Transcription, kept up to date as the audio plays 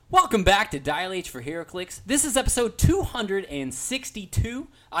Welcome back to Dial H for HeroClix. This is episode 262.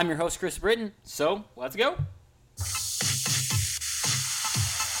 I'm your host, Chris Britton. So, let's go.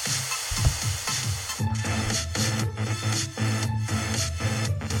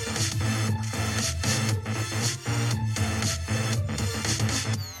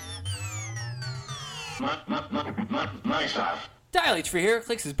 My stuff. Dial H for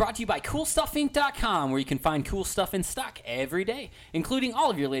HeroClix is brought to you by CoolStuffInc.com, where you can find cool stuff in stock every day, including all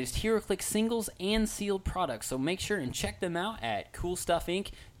of your latest HeroClix singles and sealed products. So make sure and check them out at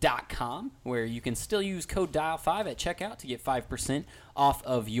CoolStuffInc.com, where you can still use code DIAL5 at checkout to get 5% off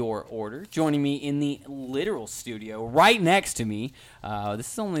of your order. Joining me in the literal studio, right next to me,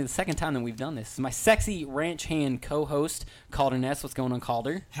 this is only the second time that we've done this, is my sexy ranch hand co-host, Calder Ness. What's going on,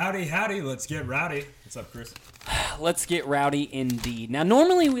 Calder? Howdy, howdy. Let's get rowdy. What's up, Chris? Let's get rowdy indeed. Now,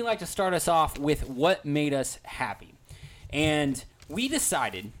 normally we like to start us off with what made us happy. And we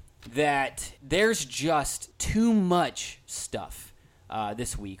decided that there's just too much stuff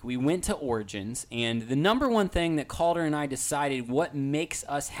this week. We went to Origins, and the number one thing that Calder and I decided what makes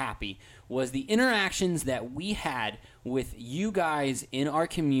us happy was the interactions that we had with you guys in our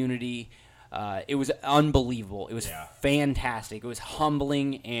community. It was unbelievable. It was fantastic. It was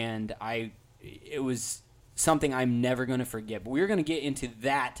humbling, and it was something I'm never going to forget. But we're going to get into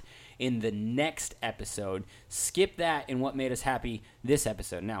that in the next episode. Skip that and what made us happy this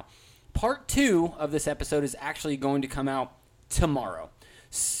episode. Now, part 2 of this episode is actually going to come out tomorrow.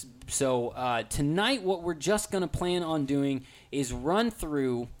 So tonight, what we're just going to plan on doing is run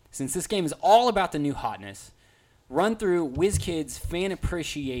through, since this game is all about the new hotness, run through WizKids Fan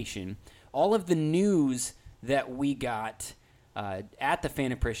Appreciation, all of the news that we got at the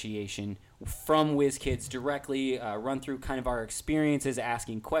Fan Appreciation from WizKids directly, run through kind of our experiences,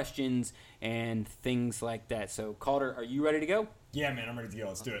 asking questions, and things like that. So, Calder, are you ready to go? Yeah, man, I'm ready to go.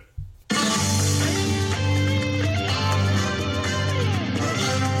 Let's do it.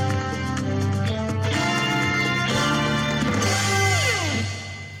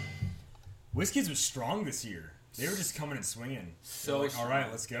 WizKids was strong this year. They were just coming and swinging. So like, all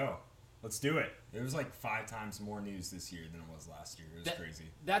right, let's go. Let's do it. It was like 5 times more news this year than it was last year. It was crazy.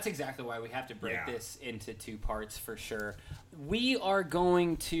 That's exactly why we have to break this into 2 parts for sure. We are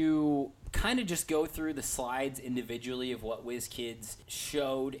going to kind of just go through the slides individually of what WizKids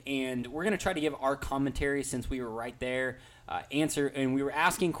showed, and we're going to try to give our commentary since we were right there, answer, and we were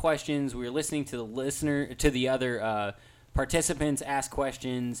asking questions. We were listening to the other participants ask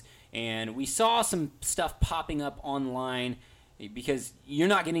questions, and we saw some stuff popping up online, because you're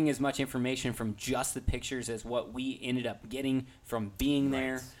not getting as much information from just the pictures as what we ended up getting from being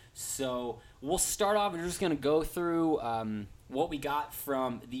there. So we'll start off, we're just going to go through what we got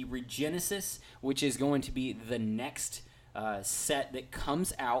from the Regenesis, which is going to be the next set that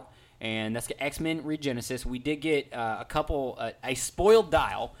comes out, and that's X-Men Regenesis. We did get a spoiled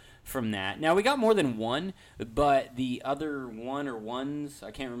dial from that. Now, we got more than one, but the other one or ones, I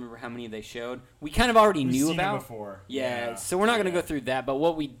can't remember how many they showed, we kind of already knew seen about. It before. Yeah, so we're not going to go through that, but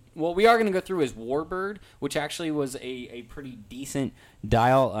what we are going to go through is Warbird, which actually was a pretty decent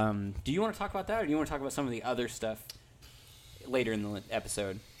dial. Do you want to talk about that, or do you want to talk about some of the other stuff later in the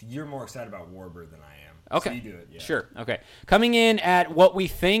episode? You're more excited about Warbird than I am. Okay. So you do it, yeah. Sure. Okay. Coming in at what we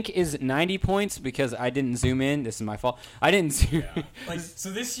think is 90 points, because I didn't zoom in. This is my fault. I didn't zoom. Yeah.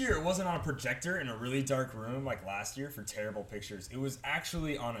 So this year it wasn't on a projector in a really dark room like last year for terrible pictures. It was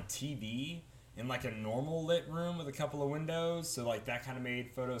actually on a TV in like a normal lit room with a couple of windows. So like that kind of made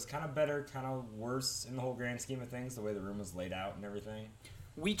photos kind of better, kind of worse in the whole grand scheme of things, the way the room was laid out and everything.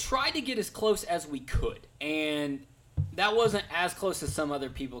 We tried to get as close as we could, and that wasn't as close as some other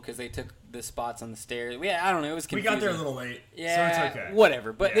people because they took the spots on the stairs. Yeah, I don't know. It was confusing. We got there a little late, yeah, so it's okay.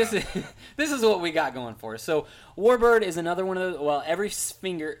 Whatever. But this is what we got going for us. So Warbird is another one of those. Well, every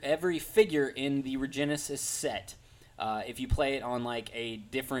figure in the Regenesis set, if you play it on like a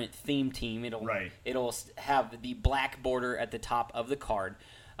different theme team, it'll have the black border at the top of the card.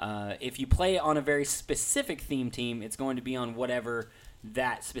 If you play it on a very specific theme team, it's going to be on whatever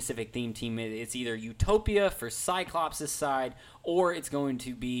that specific theme team is. It's either Utopia for Cyclops' side, or it's going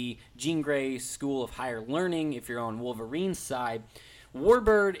to be Jean Grey School of Higher Learning if you're on Wolverine's side.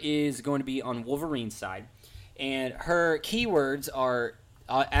 Warbird is going to be on Wolverine's side, and her keywords are,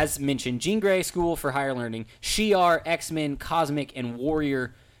 as mentioned, Jean Grey School for Higher Learning, Shi'ar, X-Men, Cosmic, and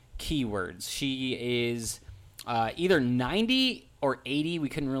Warrior keywords. She is either 90 or 80, we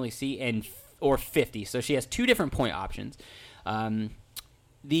couldn't really see, or 50, so she has 2 different point options.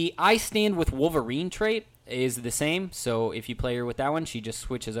 The I Stand with Wolverine trait is the same, so if you play her with that one, she just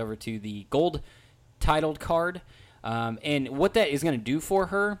switches over to the gold titled card. And what that is going to do for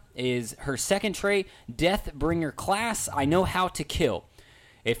her is her second trait, Deathbringer class, I know how to kill.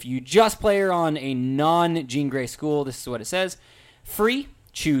 If you just play her on a non-Jean Grey school, this is what it says. Free,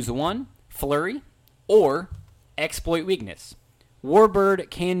 choose one, Flurry, or Exploit Weakness.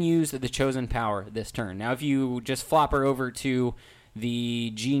 Warbird can use the chosen power this turn. Now, if you just flop her over to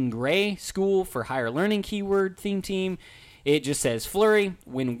the Jean Grey school for higher learning keyword theme team, it just says Flurry.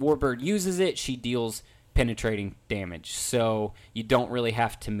 When Warbird uses it, she deals penetrating damage. So you don't really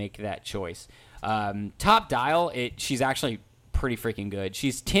have to make that choice. Top dial, she's actually pretty freaking good.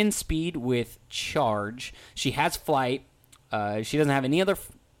 She's 10 speed with charge. She has flight. She doesn't have any other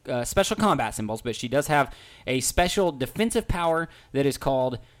special combat symbols, but she does have a special defensive power that is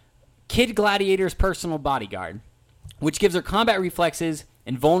called Kid Gladiator's Personal Bodyguard, which gives her combat reflexes,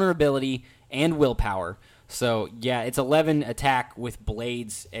 invulnerability, and willpower. So, yeah, it's 11 attack with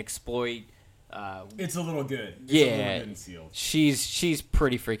blades, exploit. It's a little good. It's Yeah, a little good and sealed. She's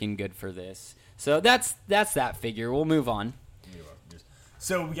pretty freaking good for this. So that's that figure. We'll move on.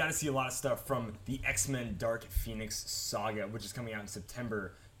 So we got to see a lot of stuff from the X-Men Dark Phoenix saga, which is coming out in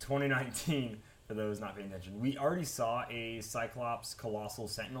September 2019, for those not paying attention. We already saw a Cyclops Colossal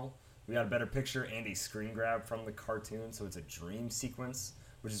Sentinel. We got a better picture and a screen grab from the cartoon, so it's a dream sequence,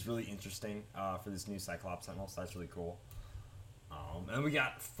 which is really interesting for this new Cyclops Sentinel, so that's really cool. And we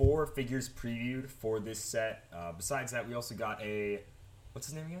got 4 figures previewed for this set. Besides that, we also got a... What's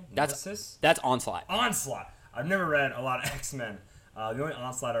his name again? Nemesis? That's Onslaught. Onslaught! I've never read a lot of X-Men. The only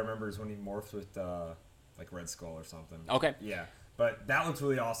Onslaught I remember is when he morphed with, like, Red Skull or something. Okay. Yeah. But that looks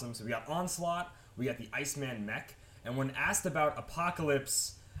really awesome. So we got Onslaught, we got the Iceman mech, and when asked about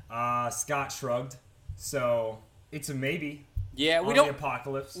Apocalypse, Scott shrugged. So it's a maybe. Yeah, the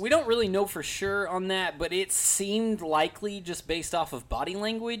Apocalypse. We don't really know for sure on that, but it seemed likely just based off of body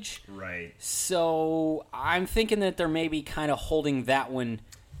language. Right. So I'm thinking that they're maybe kind of holding that one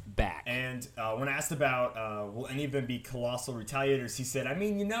back. And when asked about will any of them be Colossal Retaliators, he said, I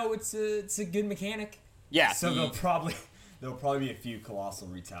mean, it's a good mechanic. Yeah. So there'll probably be a few Colossal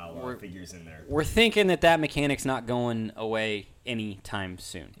Retal figures in there. We're thinking that mechanic's not going away anytime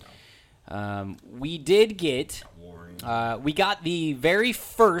soon. No. We did get... we got the very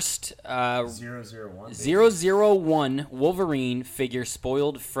first 001 Wolverine figure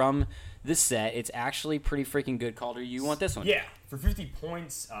spoiled from the set. It's actually pretty freaking good. Calder, you want this one? Yeah. For 50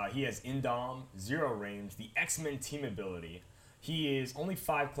 points, he has Indom, 0 range, the X-Men team ability. He is only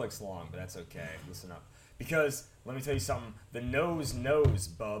 5 clicks long, but that's okay. Listen up. Because, let me tell you something, the nose knows,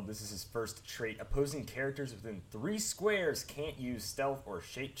 bub. This is his first trait. Opposing characters within 3 squares can't use stealth or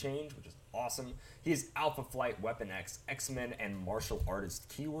shape change, which is awesome. He has Alpha Flight, Weapon X, X-Men, and Martial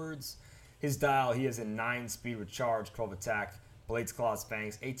Artist keywords. His dial, he has a 9 speed with charge, 12 attack, Blades, Claws,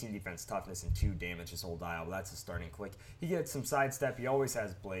 Fangs, 18 defense, toughness, and 2 damage. His whole dial, but that's his starting click. He gets some sidestep. He always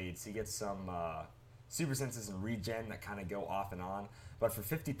has blades. He gets some super senses and regen that kind of go off and on. But for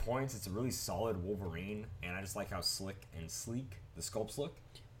 50 points, it's a really solid Wolverine, and I just like how slick and sleek the sculpts look.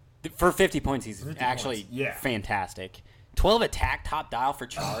 For 50 points, he's actually fantastic. 12 attack, top dial for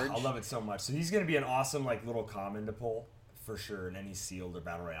charge. I love it so much. So he's going to be an awesome little common to pull, for sure, in any sealed or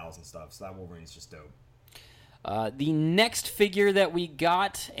battle royales and stuff. So that Wolverine's just dope. The next figure that we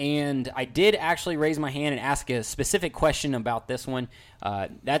got, and I did actually raise my hand and ask a specific question about this one.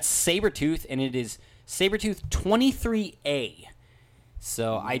 That's Sabretooth, and it is Sabretooth 23A.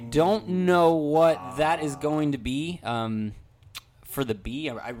 So I don't know what that is going to be for the B.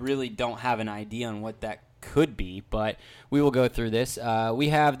 I really don't have an idea on what that could be, but we will go through this. We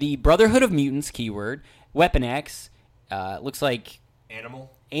have the Brotherhood of Mutants keyword, Weapon X, looks like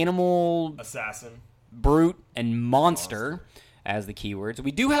Animal, Assassin, Brute, and Monster as the keywords.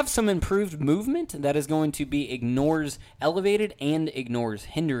 We do have some improved movement that is going to be ignores elevated and ignores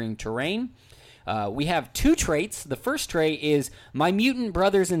hindering terrain. We have 2 traits. The first trait is My Mutant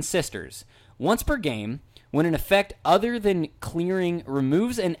Brothers and Sisters. Once per game, when an effect other than clearing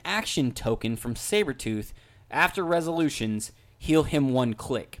removes an action token from Sabretooth, after resolutions, heal him 1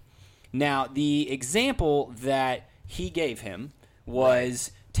 click. Now, the example that he gave him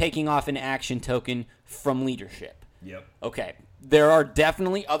was taking off an action token from leadership. Yep. Okay. There are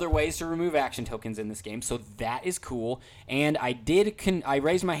definitely other ways to remove action tokens in this game, so that is cool. And I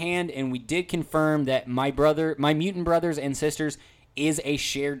raised my hand, and we did confirm that my Mutant Brothers and Sisters is a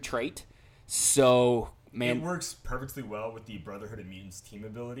shared trait. So, man, it works perfectly well with the Brotherhood of Mutants team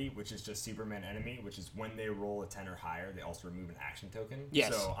ability, which is just Superman enemy, which is when they roll a 10 or higher, they also remove an action token.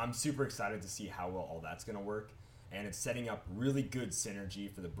 Yes. So I'm super excited to see how well all that's going to work. And it's setting up really good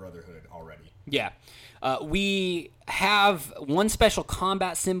synergy for the Brotherhood already. Yeah. We have one special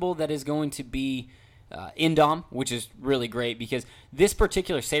combat symbol that is going to be Indom, which is really great because this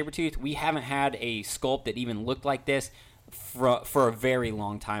particular Sabretooth, we haven't had a sculpt that even looked like this for a very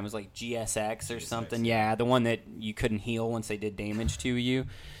long time. It was like GSX or something. Yeah, the one that you couldn't heal once they did damage to you.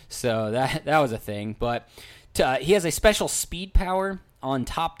 So that was a thing. But he has a special speed power on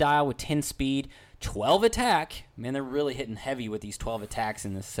top dial with 10 speed, 12 attack. Man, they're really hitting heavy with these 12 attacks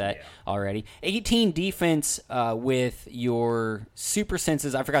in this set already. 18 defense with your super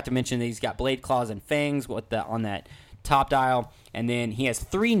senses. I forgot to mention that he's got blade claws and fangs on that top dial. And then he has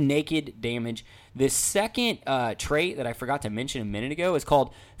 3 naked damage. This second trait that I forgot to mention a minute ago is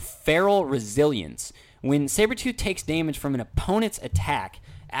called Feral Resilience. When Sabretooth takes damage from an opponent's attack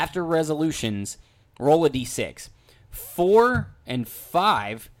after resolutions, roll a d6. 4 and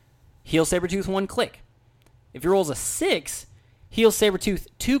 5 heal Sabretooth 1 click. If he rolls a 6, heal Sabretooth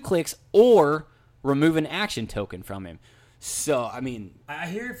 2 clicks or remove an action token from him. So, I mean... I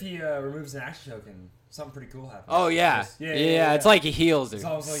hear if he removes an action token, something pretty cool happens. Oh, yeah. Yeah, it's like he heals or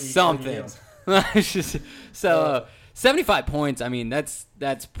like something. So, 75 points, I mean, that's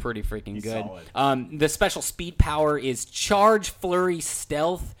pretty freaking He's good. Solid. The special speed power is Charge, Flurry,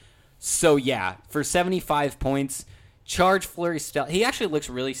 Stealth. So, yeah, for 75 points... Charge, Flurry, Stealth. He actually looks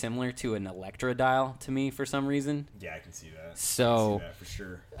really similar to an Electrodile to me for some reason. Yeah, I can see that. So, I can see that for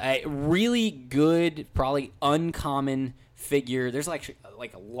sure. A really good, probably uncommon figure. There's like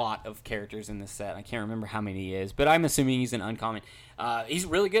a lot of characters in this set. I can't remember how many he is, but I'm assuming he's an uncommon. He's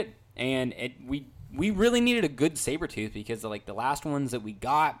really good, and we really needed a good Sabretooth because like the last ones that we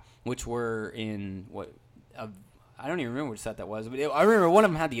got, which were in I don't even remember what set that was, but I remember one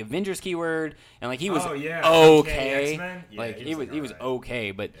of them had the Avengers keyword, and like he was okay. Yeah, like he was right. okay,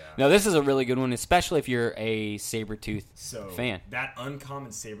 but no, this is a really good one, especially if you're a Sabretooth fan. That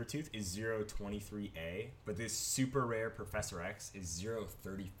uncommon Sabretooth is 023A, but this super rare Professor X is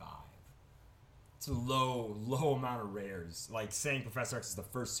 035. It's a low amount of rares. Like saying Professor X is the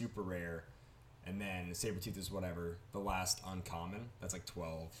first super rare, and then Sabretooth is whatever, the last uncommon. That's like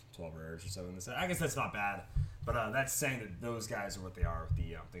 12 rares or so in this set. I guess that's not bad. But that's saying that those guys are what they are with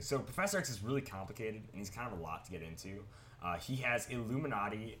the thing. So Professor X is really complicated, and he's kind of a lot to get into. He has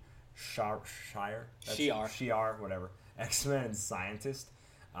Illuminati, Shi'ar, whatever, X-Men Scientist.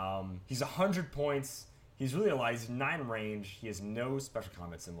 He's 100 points. He's really a lot. He's 9 range. He has no special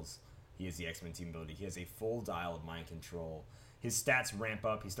combat symbols. He has the X-Men team ability. He has a full dial of mind control. His stats ramp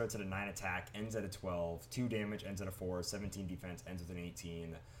up. He starts at a 9 attack, ends at a 12, 2 damage, ends at a 4, 17 defense, ends with an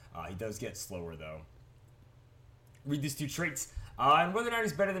 18. He does get slower, though. Read these 2 traits. And whether or not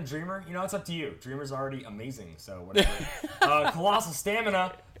he's better than Dreamer, it's up to you. Dreamer's already amazing, so whatever. Colossal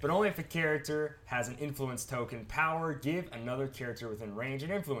Stamina, but only if a character has an influence token. Power, give another character within range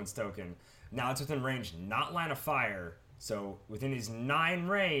an influence token. Now it's within range, not line of fire. So within his 9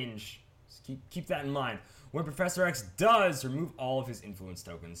 range, keep that in mind. When Professor X does, remove all of his influence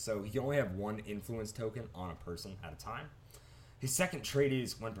tokens. So he can only have 1 influence token on a person at a time. His second trait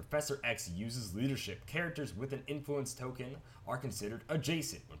is when Professor X uses leadership, characters with an influence token are considered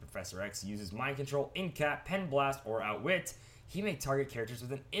adjacent. When Professor X uses mind control, incap, pen blast, or outwit, he may target characters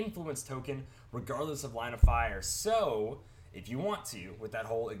with an influence token regardless of line of fire. So, if you want to, with that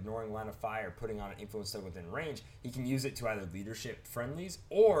whole ignoring line of fire, putting on an influence token within range, he can use it to either leadership friendlies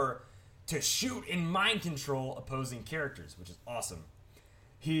or to shoot in mind control opposing characters, which is awesome.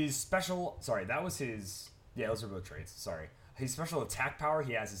 His special, those are both traits, sorry. His special attack power,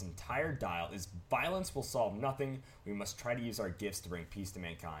 he has his entire dial, is violence will solve nothing. We must try to use our gifts to bring peace to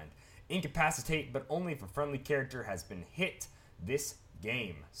mankind. Incapacitate, but only if a friendly character has been hit this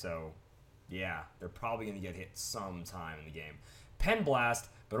game. So, yeah, they're probably going to get hit sometime in the game. Pen blast,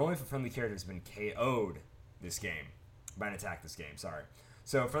 but only if a friendly character has been KO'd this game. By an attack this game, sorry.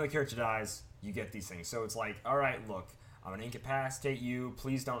 So, if a friendly character dies, you get these things. So, it's like, alright, look, I'm going to incapacitate you,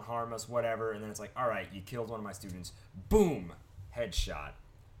 please don't harm us, whatever. And then it's like, alright, you killed one of my students. Boom! Headshot,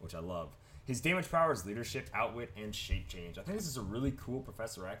 which I love. His damage power is leadership, outwit, and shape change. I think this is a really cool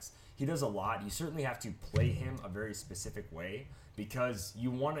Professor X. He does a lot. You certainly have to play him a very specific way because you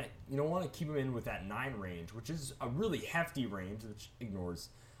want to keep him in with that 9 range, which is a really hefty range, which ignores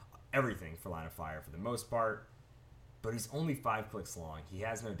everything for line of fire for the most part. But he's only 5 clicks long. He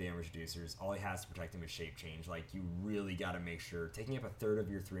has no damage reducers. All he has to protect him is shape change. Like, you really got to make sure, taking up a third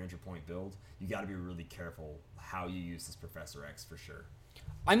of your 300-point build, you got to be really careful how you use this Professor X for sure.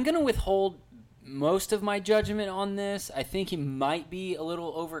 I'm going to withhold most of my judgment on this. I think he might be a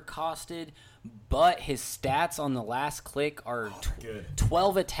little overcosted, but his stats on the last click are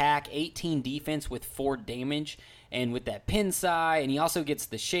 12 attack, 18 defense with 4 damage, and with that pin psi, and he also gets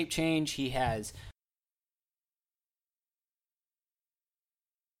the shape change. He has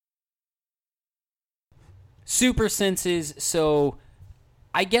super senses. So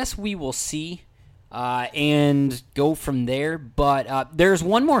I guess we will see and go from there. But there's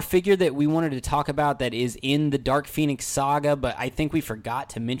one more figure that we wanted to talk about that is in the Dark Phoenix saga, but I think we forgot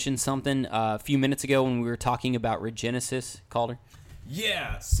to mention something a few minutes ago when we were talking about Regenesis, Calder.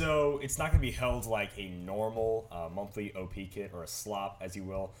 Yeah, so it's not going to be held like a normal monthly OP kit or a slop, as you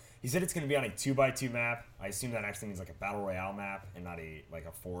will. He said it's going to be on a 2x2 map. I assume that actually means like a battle royale map and not a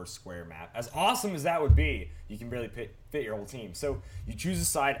 4-square map. As awesome as that would be, you can barely fit your whole team. So you choose a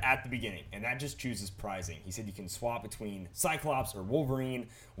side at the beginning, and that just chooses pricing. He said you can swap between Cyclops or Wolverine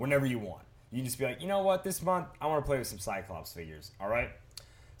whenever you want. You can just be like, you know what, this month I want to play with some Cyclops figures, all right?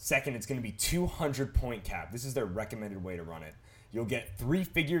 Second, it's going to be 200 point cap. This is their recommended way to run it. You'll get 3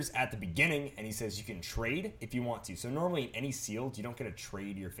 figures at the beginning, and he says you can trade if you want to. So normally in any sealed, you don't get to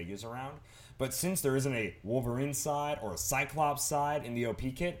trade your figures around. But since there isn't a Wolverine side or a Cyclops side in the OP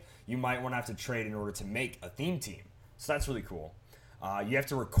kit, you might want to have to trade in order to make a theme team. So that's really cool. You have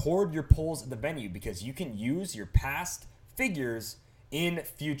to record your pulls at the venue because you can use your past figures in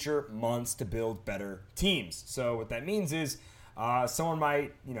future months to build better teams. So what that means is someone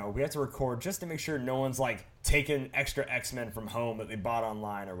might, we have to record just to make sure no one's like taking extra X-Men from home that they bought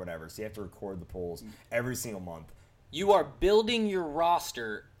online or whatever. So you have to record the polls every single month. You are building your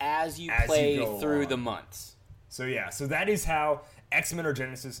roster as you play through the months. So yeah, so that is how X-Men or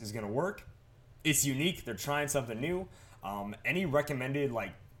Genesis is going to work. It's unique. They're trying something new. Any recommended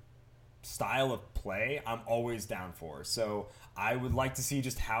style of play, I'm always down for. So I would like to see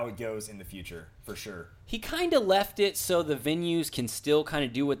just how it goes in the future, for sure. He kind of left it so the venues can still kind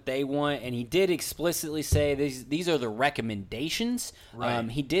of do what they want, and he did explicitly say these are the recommendations. Right.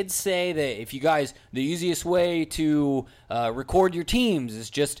 He did say that if you guys, the easiest way to record your teams is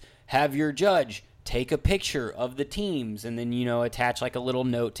just have your judge take a picture of the teams and then, attach like a little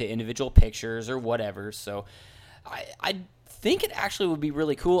note to individual pictures or whatever. So I think it actually would be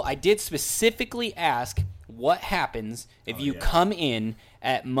really cool. I did specifically ask what happens if you come in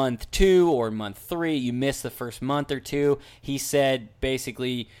at month 2 or month 3, you miss the first month or 2. He said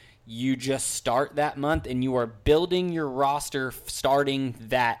basically you just start that month and you are building your roster starting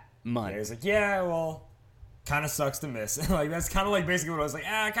that month. Yeah, he's like, yeah, well, kind of sucks to miss. That's kind of basically what I was like,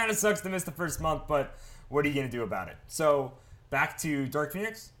 it kind of sucks to miss the first month, but what are you going to do about it? So back to Dark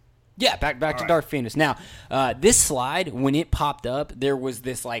Phoenix. Yeah, back to Dark Phoenix. Now, this slide, when it popped up, there was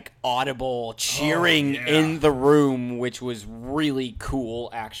this audible cheering in the room, which was really cool,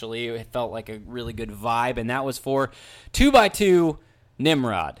 actually. It felt like a really good vibe, and that was for 2x2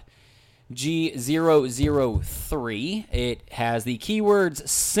 Nimrod. G003. It has the keywords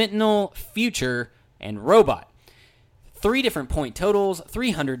Sentinel, Future, and Robot. 3 different point totals,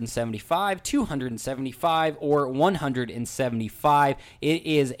 375, 275, or 175. It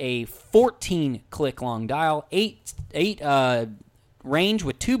is a 14-click long dial, 8 range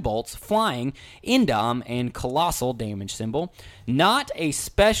with 2 bolts, flying, Indom, and colossal damage symbol. Not a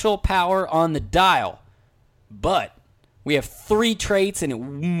special power on the dial, but we have 3 traits, and it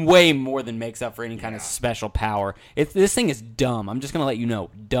way more than makes up for any kind of special power. This thing is dumb. I'm just going to let you know,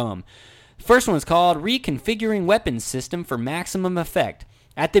 dumb. First one is called Reconfiguring Weapons System for Maximum Effect.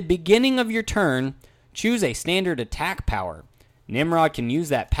 At the beginning of your turn, choose a standard attack power. Nimrod can use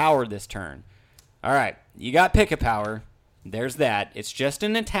that power this turn. All right, you got pick a power. There's that. It's just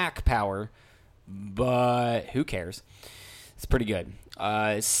an attack power, but who cares? It's pretty good.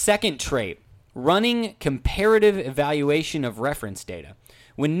 Second trait, running comparative evaluation of reference data.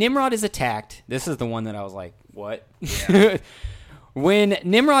 When Nimrod is attacked, this is the one that I was like, what? Yeah. When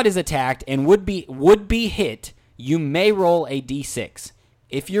Nimrod is attacked and would be hit, you may roll a d6.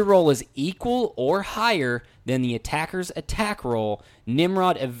 If your roll is equal or higher than the attacker's attack roll,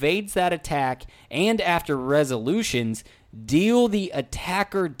 Nimrod evades that attack, and after resolutions, deal the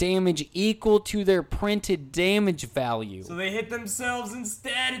attacker damage equal to their printed damage value. So they hit themselves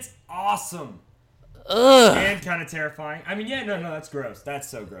instead. It's awesome. Ugh. And kind of terrifying. I mean, no, that's gross. That's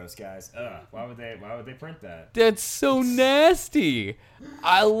so gross, guys. Ugh. Why would they print that? That's so nasty.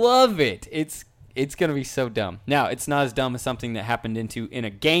 I love it. It's gonna be so dumb. Now, it's not as dumb as something that happened in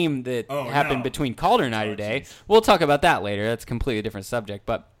a game that happened between Calder and I today. Geez. We'll talk about that later. That's a completely different subject,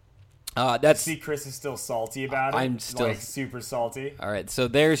 but that's. See, Chris is still salty about it. I'm still super salty. All right, so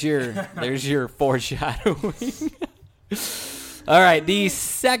there's your foreshadowing. All right, the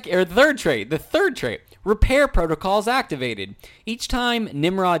third trait, repair protocols activated. Each time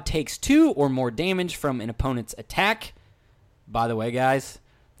Nimrod takes 2 or more damage from an opponent's attack. By the way, guys,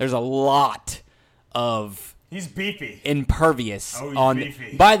 there's a lot of he's beefy impervious he's on.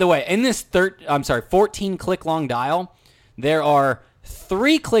 beefy. By the way, in this 14 click long dial, there are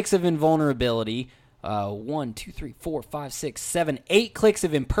 3 clicks of invulnerability, 1, 2, 3, 4, 5, 6, 7, 8 clicks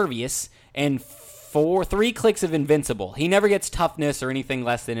of impervious and 3 clicks of invincible. He never gets toughness or anything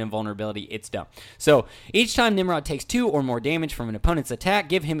less than invulnerability. It's dumb. So each time Nimrod takes 2 or more damage from an opponent's attack,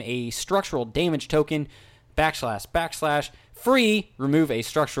 give him a structural damage token, // free, remove a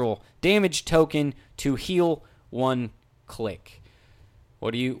structural damage token to heal 1 click.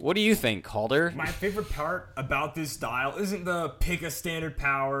 What do you think, Calder? My favorite part about this dial isn't the pick a standard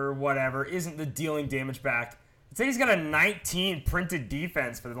power, whatever, isn't the dealing damage back. It's that he's got a 19 printed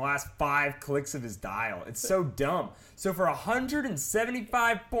defense for the last 5 clicks of his dial. It's so dumb. So for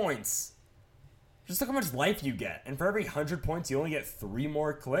 175 points, just look how much life you get. And for every 100 points, you only get 3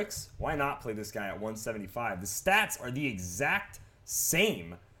 more clicks. Why not play this guy at 175? The stats are the exact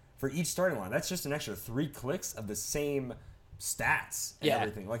same for each starting line. That's just an extra 3 clicks of the same stats and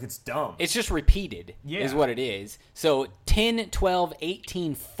everything. Like, it's dumb. It's just repeated is what it is. So 10, 12,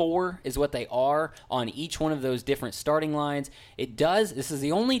 18, 4 is what they are on each one of those different starting lines. This is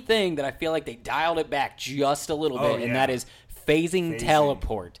the only thing that I feel like they dialed it back just a little bit, and that is phasing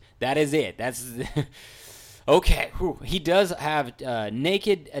teleport. That is it. That's okay. Whew. He does have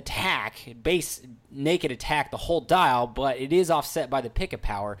naked attack, base naked attack the whole dial, but it is offset by the pick a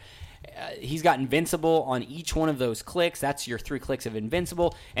power. He's got invincible on each one of those clicks. That's your 3 clicks of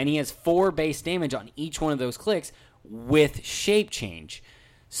invincible. And he has 4 base damage on each one of those clicks with shape change.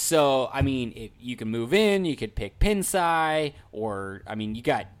 So, I mean, if you can move in, you could pick Pinsai, or, I mean, you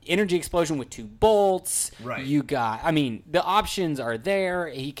got Energy Explosion with 2 bolts. Right. You got, I mean, the options are there.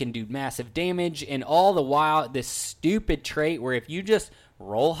 He can do massive damage. And all the while, this stupid trait where if you just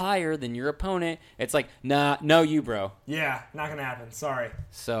roll higher than your opponent, it's like, nah, no you, bro. Yeah, not going to happen. Sorry.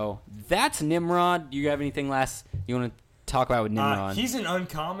 So, that's Nimrod. Do you have anything last you want to talk about with Nimrod? He's an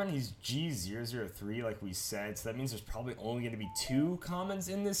uncommon. He's G003, like we said. So that means there's probably only going to be 2 commons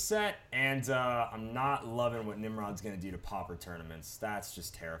in this set. And I'm not loving what Nimrod's going to do to Pauper tournaments. That's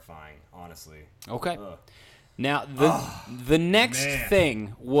just terrifying, honestly. Okay. Ugh. Now, the next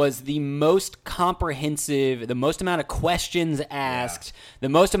thing was the most comprehensive, the most amount of questions asked, the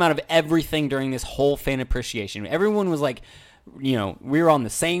most amount of everything during this whole fan appreciation. Everyone was like, you know, we were on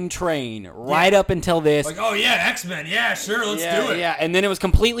the same train right up until this. Like, oh, yeah, X-Men. Yeah, sure, let's do it. Yeah, and then it was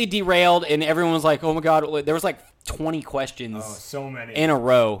completely derailed, and everyone was like, oh, my God. There was like 20 questions so many in a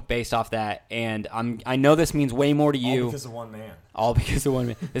row based off that, and I know this means way more to you. All because of one man. All because of one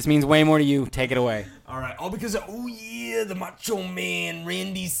man. This means way more to you. Take it away. All right. All because of, the Macho Man,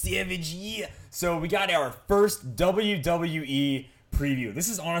 Randy Savage, So we got our first WWE preview. This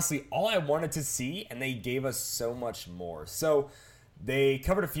is honestly all I wanted to see, and they gave us so much more. So they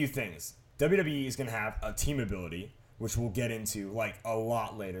covered a few things. WWE is going to have a team ability, which we'll get into like a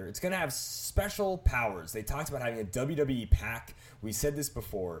lot later. It's going to have special powers. They talked about having a WWE pack. We said this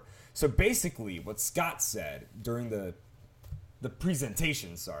before. So basically what Scott said during the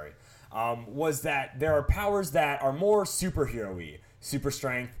presentation, was that there are powers that are more superhero-y. Super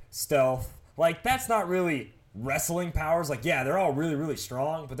strength, stealth. Like, that's not really wrestling powers. Like, yeah, they're all really, really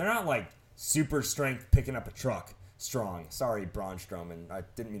strong, but they're not like super strength picking up a truck strong. Sorry, Braun Strowman. I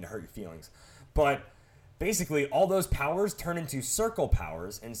didn't mean to hurt your feelings. But basically, all those powers turn into circle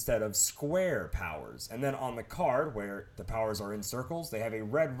powers instead of square powers. And then on the card, where the powers are in circles, they have a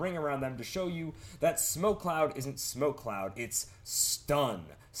red ring around them to show you that Smoke Cloud isn't Smoke Cloud, it's Stun.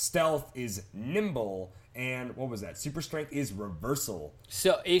 Stealth is Nimble, and what was that? Super Strength is Reversal.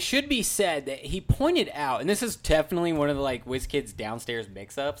 So it should be said that he pointed out, and this is definitely one of the like WizKids downstairs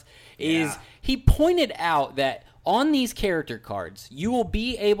mix-ups, is he pointed out that on these character cards, you will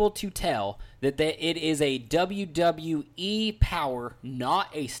be able to tell that it is a WWE power, not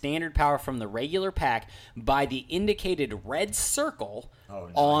a standard power from the regular pack, by the indicated red circle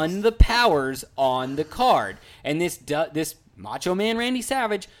on the powers on the card. And this Macho Man Randy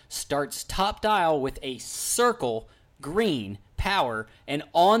Savage starts top dial with a circle green power, and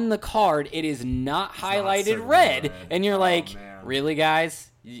on the card it is not highlighted red. And you're like, really,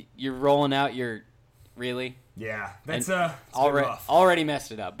 guys? You're rolling out your... Really? Yeah, that's rough. Already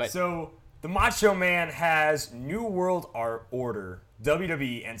messed it up. But so the Macho Man has New World Order,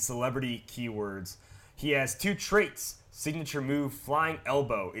 WWE, and celebrity keywords. He has 2 traits: signature move, flying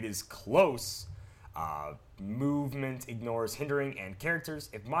elbow. It is close. Movement ignores hindering and characters.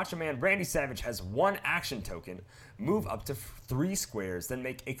 If Macho Man Randy Savage has 1 action token, move up to 3 squares, then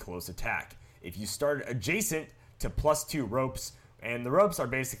make a close attack. If you start adjacent to +2 ropes, and the ropes are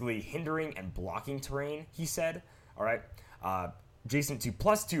basically hindering and blocking terrain, he said. All right. Adjacent to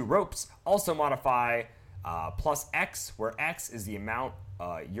 +2 ropes, also modify plus X, where X is the amount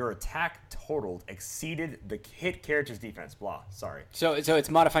your attack totaled exceeded the hit character's defense. Blah. Sorry. So it's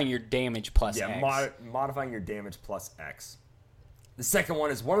modifying your damage plus X. Yeah, modifying your damage plus X. The second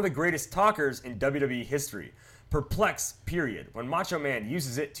one is one of the greatest talkers in WWE history. Perplex, period. When Macho Man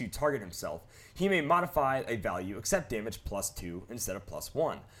uses it to target himself, he may modify a value except damage plus 2 instead of plus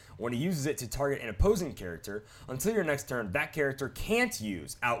 1. When he uses it to target an opposing character, until your next turn, that character can't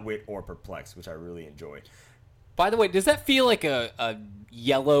use Outwit or Perplex, which I really enjoy. By the way, does that feel like a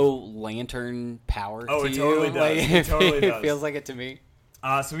Yellow Lantern power to it you? totally does. Like, It totally does. It feels like it to me.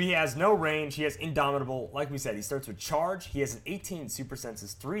 So he has no range. He has Indomitable. Like we said, he starts with Charge. He has an 18 Super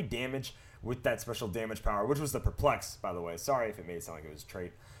Senses, 3 damage with that special damage power, which was the Perplex, by the way. Sorry if it made it sound like it was a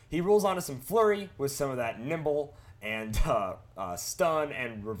trait. He rolls onto some Flurry with some of that Nimble and Stun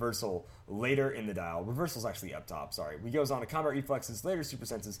and Reversal later in the dial. Reversal's actually up top, sorry. He goes on to Combat Reflexes, later Super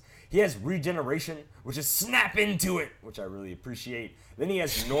Senses. He has Regeneration, which is Snap Into It, which I really appreciate. Then he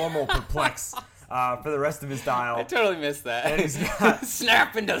has Normal Perplex for the rest of his dial. I totally missed that. And he's got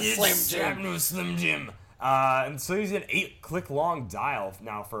Snap into Slim Snap Jim. into Slim Jim. And so he's an 8-click long dial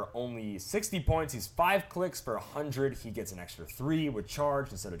now for only 60 points. He's 5 clicks for 100. He gets an extra 3 with Charge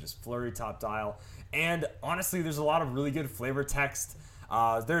instead of just Flurry top dial. And honestly, there's a lot of really good flavor text.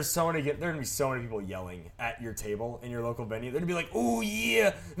 There's going to be so many people yelling at your table in your local venue. They're going to be like, oh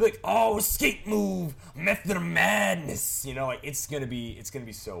yeah, like, oh, skate move, method of madness. You know, like it's going to be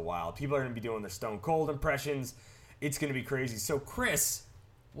so wild. People are going to be doing their Stone Cold impressions. It's going to be crazy. So Chris,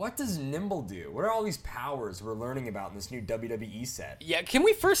 what does Nimble do? What are all these powers we're learning about in this new WWE set? Yeah, can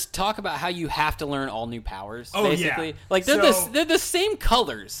we first talk about how you have to learn all new powers? Oh, basically? yeah. Like they're the same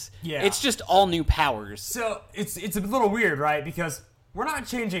colors. Yeah. It's just all new powers. So it's a little weird, right? Because we're not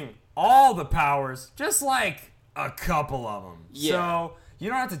changing all the powers, just like a couple of them. Yeah. So you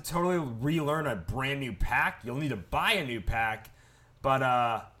don't have to totally relearn a brand new pack. You'll need to buy a new pack.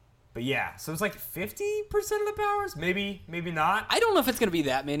 But yeah, so it's like 50% of the powers? Maybe not. I don't know if it's going to be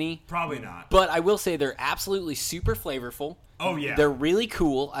that many. Probably not. But I will say they're absolutely super flavorful. Oh, yeah. They're really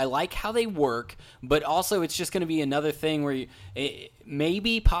cool. I like how they work, but also it's just going to be another thing where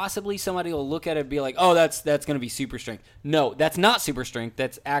maybe possibly somebody will look at it and be like, oh, that's going to be super strength. No, that's not super strength.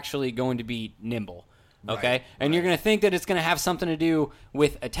 That's actually going to be nimble. Okay? Right, and you're going to think that it's going to have something to do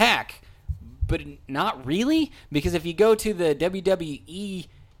with attack, but not really, because if you go to the WWE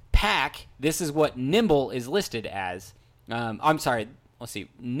pack, this is what Nimble is listed as. I'm sorry. Let's see.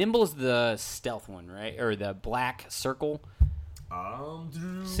 Nimble is the stealth one, right? Or the black circle.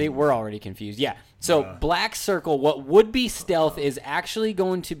 See, we're already confused. Yeah. So black circle, what would be stealth is actually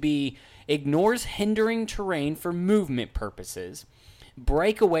going to be ignores hindering terrain for movement purposes,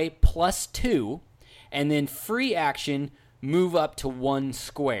 breakaway +2, and then free action move up to 1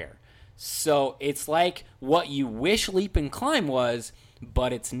 square. So it's like what you wish Leap and Climb was,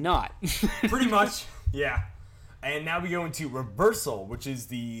 but it's not. Pretty much, yeah. And now we go into Reversal, which is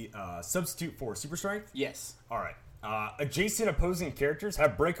the substitute for Super Strength. Yes. All right. Adjacent opposing characters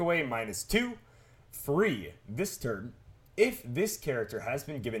have breakaway -2. Free this turn. If this character has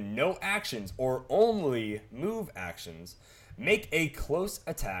been given no actions or only move actions, make a close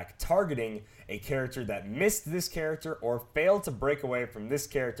attack targeting a character that missed this character or failed to break away from this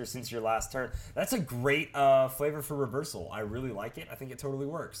character since your last turn. That's a great flavor for Reversal. I really like it. I think it totally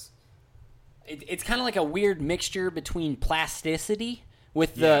works. It's kind of like a weird mixture between plasticity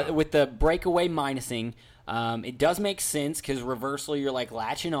with the breakaway minusing. It does make sense because Reversal, you're like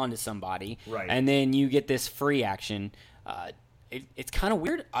latching onto somebody, right? And then you get this free action. It's kind of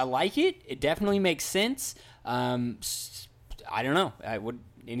weird. I like it. It definitely makes sense. I don't know.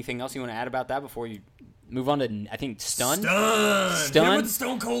 Anything else you want to add about that before you move on to, I think, Stun? Stun with the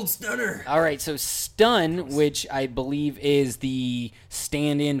Stone Cold Stunner. All right, so Stun, which I believe is the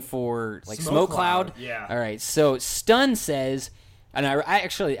stand-in for like Smoke Cloud. Yeah. All right, so Stun says, and I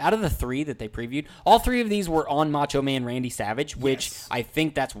actually, out of the 3 that they previewed, all 3 of these were on Macho Man Randy Savage, which yes. I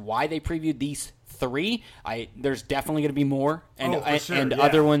think that's why they previewed these 3. There's definitely going to be more and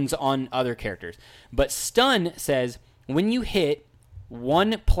other ones on other characters. But Stun says, when you hit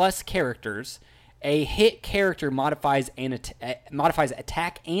 1+ characters, a hit character modifies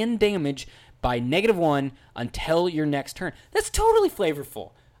attack and damage by -1 until your next turn. That's totally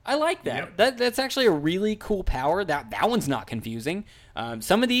flavorful. I like that. Yep. That's actually a really cool power. That one's not confusing.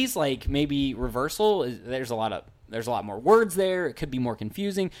 Some of these, like maybe Reversal, there's a lot more words there. It could be more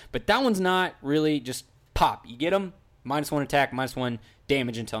confusing, but that one's not really. Just pop. You get them, -1 attack, -1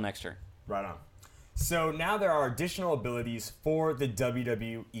 damage until next turn. Right on. So now there are additional abilities for the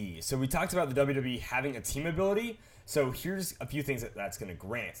WWE. So we talked about the WWE having a team ability. So here's a few things that's going to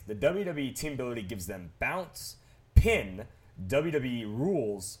grant. The WWE team ability gives them bounce, pin, WWE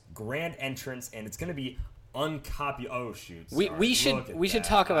rules, grand entrance, and it's going to be uncopy. Oh shoot! We should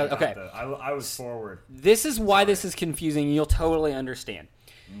talk about. Okay, I was forward. This is why this is confusing. You'll totally understand.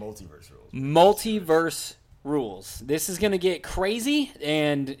 Multiverse rules. This is going to get crazy,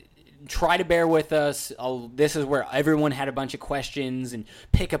 and try to bear with us. This is where everyone had a bunch of questions and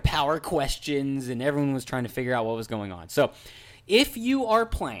pick a power questions, and everyone was trying to figure out what was going on. So, if you are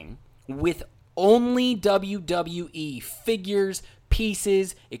playing with only WWE figures,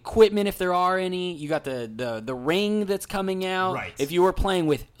 pieces, equipment, if there are any, you got the ring that's coming out. Right. If you are playing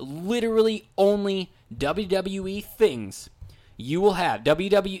with literally only WWE things, you will have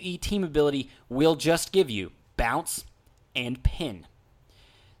WWE team ability will just give you bounce and pin.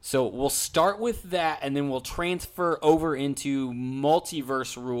 So we'll start with that, and then we'll transfer over into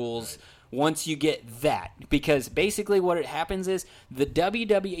multiverse rules once you get that. Because basically what it happens is the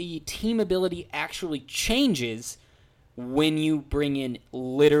WWE team ability actually changes when you bring in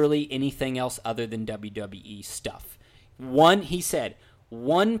literally anything else other than WWE stuff. He said,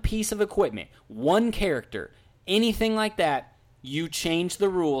 one piece of equipment, one character, anything like that, you change the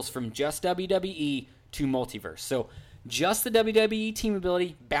rules from just WWE to multiverse. So just the WWE team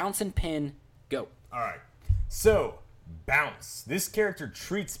ability, bounce and pin, go. All right. So, bounce. This character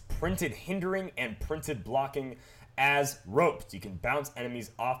treats printed hindering and printed blocking as roped. You can bounce enemies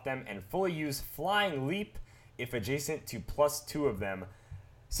off them and fully use flying leap if adjacent to +2 of them.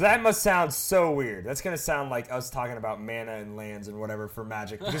 So that must sound so weird. That's going to sound like us talking about mana and lands and whatever for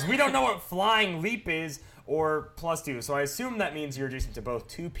Magic, because we don't know what flying leap is or +2. So I assume that means you're adjacent to both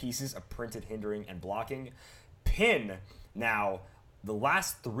 2 pieces of printed hindering and blocking. Pin. Now, the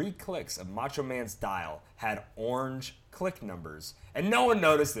last 3 clicks of Macho Man's dial had orange click numbers, and no one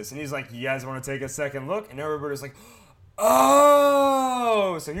noticed this. And he's like, "You guys want to take a second look?" And everybody's like,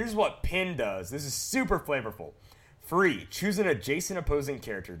 "Oh!" So here's what pin does. This is super flavorful. Free. Choose an adjacent opposing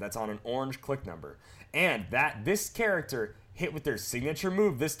character that's on an orange click number, and that this character hit with their signature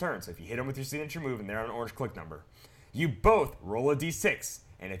move this turn. So if you hit them with your signature move and they're on an orange click number, you both roll a d6.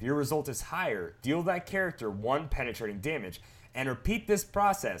 And if your result is higher, deal that character 1 penetrating damage. And repeat this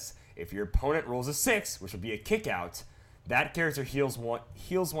process. If your opponent rolls a 6, which would be a kick out, that character heals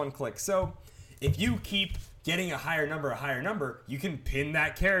one click. So if you keep getting a higher number, you can pin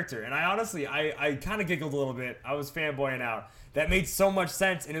that character. And I honestly, I kind of giggled a little bit. I was fanboying out. That made so much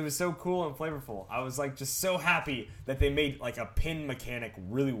sense, and it was so cool and flavorful. I was like just so happy that they made like a pin mechanic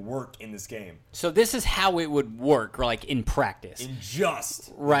really work in this game. So this is how it would work, like in practice. In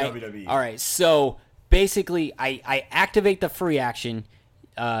just right. WWE. All right. So basically, I activate the free action.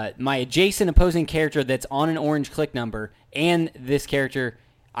 My adjacent opposing character that's on an orange click number, and this character,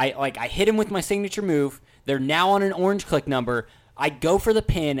 I hit him with my signature move. They're now on an orange click number. I go for the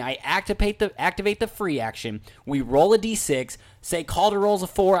pin. I activate the free action. We roll a d6. Say Calder rolls a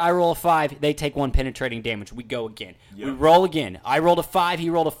 4. I roll a 5. They take 1 penetrating damage. We go again. Yep. We roll again. I rolled a 5.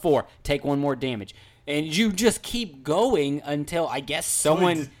 He rolled a 4. Take 1 more damage. And you just keep going until I guess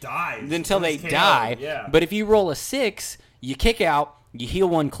someone dies. Until they die. Yeah. But if you roll a 6, you kick out. You heal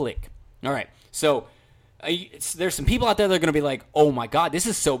 1 click. All right. So there's some people out there that are going to be like, "Oh my God, this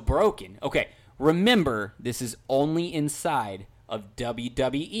is so broken." Okay. Remember, this is only inside of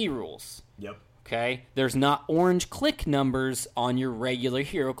WWE rules. Yep. Okay? There's not orange click numbers on your regular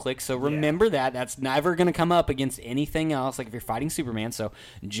hero click, so remember that. That's never going to come up against anything else, like if you're fighting Superman, so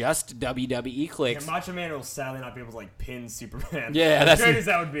just WWE clicks. And Macho Man will sadly not be able to, like, pin Superman. Yeah, as great as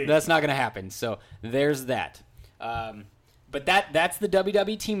that would be. That's not going to happen, so there's that. But that's the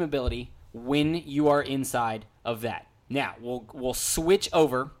WWE team ability when you are inside of that. Now, we'll switch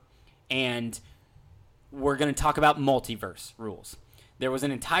over, and we're going to talk about multiverse rules. There was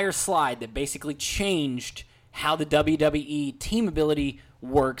an entire slide that basically changed how the WWE team ability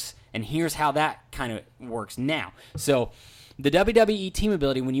works, and here's how that kind of works now. So the WWE team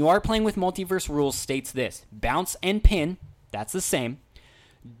ability, when you are playing with multiverse rules, states this: bounce and pin, that's the same.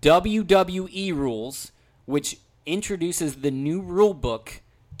 WWE rules, which introduces the new rule book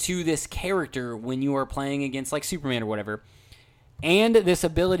to this character when you are playing against like Superman or whatever, and this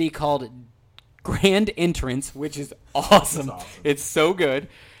ability called Grand Entrance, which is awesome. It's so good.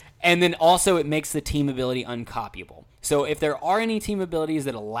 And then also it makes the team ability uncopyable. So if there are any team abilities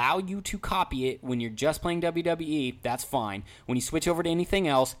that allow you to copy it when you're just playing WWE, that's fine. When you switch over to anything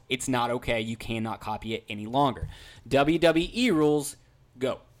else, it's not okay. You cannot copy it any longer. WWE rules,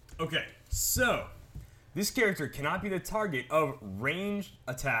 go. Okay, so this character cannot be the target of ranged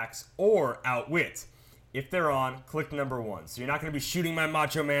attacks or outwit. If they're on, click number 1. So you're not going to be shooting my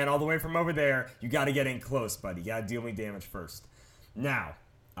Macho Man all the way from over there. You got to get in close, buddy. You got to deal me damage first. Now,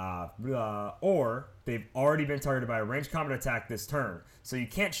 or they've already been targeted by a ranged combat attack this turn. So you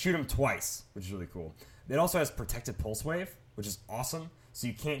can't shoot them twice, which is really cool. It also has protected pulse wave, which is awesome. So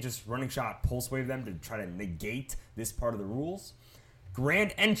you can't just running shot pulse wave them to try to negate this part of the rules.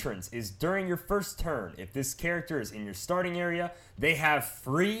 Grand Entrance is during your first turn. If this character is in your starting area, they have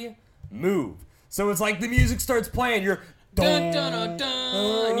free move. So it's like the music starts playing, you're dun, dun, dun,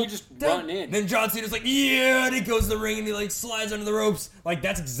 dun, and you just run in. Then John Cena's like, yeah, and he goes to the ring and he like slides under the ropes. Like,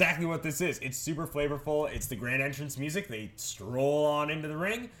 that's exactly what this is. It's super flavorful. It's the Grand Entrance music. They stroll on into the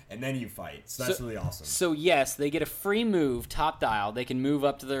ring and then you fight. So that's really awesome. So yes, they get a free move, top dial. They can move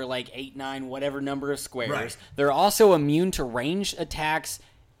up to their like 8, 9, whatever number of squares. Right. They're also immune to ranged attacks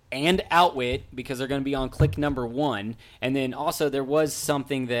and outwit because they're going to be on click number 1. And then also there was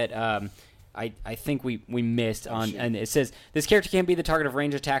something that I think we missed on, and it says this character can't be the target of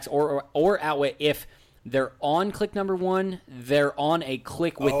range attacks or outwit if they're on click number 1. They're on a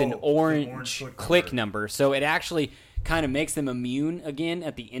click with an orange click number, so it actually kind of makes them immune again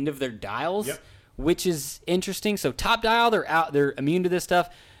at the end of their dials, which is interesting. So top dial, they're immune to this stuff.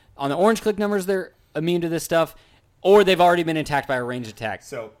 On the orange click numbers, they're immune to this stuff. Or they've already been attacked by a ranged attack.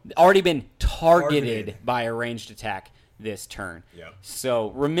 So already been targeted by a ranged attack this turn. Yep. So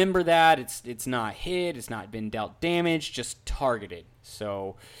remember that it's not hit, it's not been dealt damage, just targeted.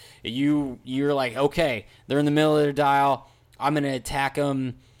 So you're like, okay, they're in the middle of their dial, I'm gonna attack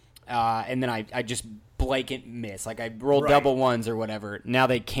them, and then I just blanket miss, like I roll double ones or whatever. Now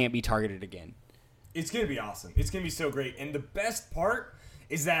they can't be targeted again. It's gonna be awesome. It's gonna be so great, and the best part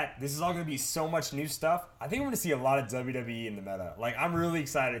is that this is all going to be so much new stuff. I think we're going to see a lot of WWE in the meta. Like, I'm really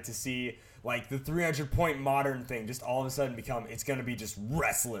excited to see, like, the 300-point modern thing just all of a sudden become, it's going to be just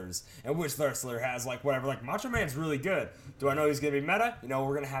wrestlers. And which wrestler has, like, whatever. Like, Macho Man's really good. Do I know he's going to be meta? You know,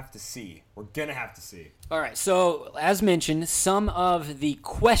 we're going to have to see. We're going to have to see. All right, so as mentioned, some of the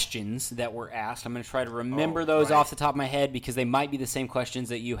questions that were asked, I'm going to try to remember those off the top of my head because they might be the same questions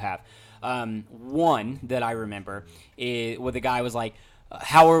that you have. One that I remember is where the guy was like,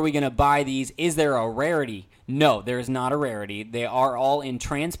 how are we going to buy these? Is there a rarity? No, there is not a rarity. They are all in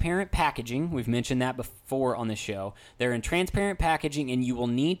transparent packaging. We've mentioned that before on the show. They're in transparent packaging, and you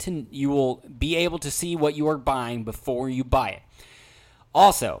will be able to see what you are buying before you buy it.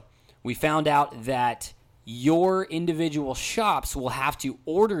 Also, we found out that your individual shops will have to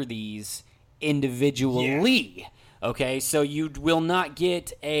order these individually. Yeah. Okay, so you will not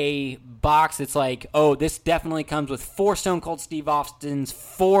get a box that's like, oh, this definitely comes with 4 Stone Cold Steve Austins,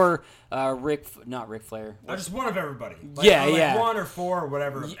 4 not Ric Flair. Just one of everybody. Like, yeah. 1 or 4 or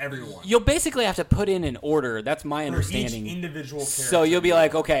whatever of everyone. You'll basically have to put in an order. That's my understanding. Each individual character. So you'll be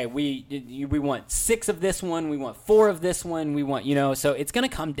like, okay, we want 6 of this one, we want 4 of this one, we want, so it's going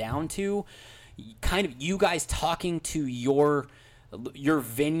to come down to kind of you guys talking to your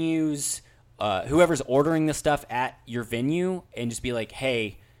venues, whoever's ordering the stuff at your venue, and just be like,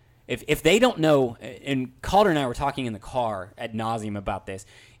 hey, if they don't know, and Calder and I were talking in the car ad nauseum about this,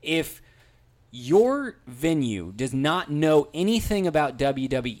 if your venue does not know anything about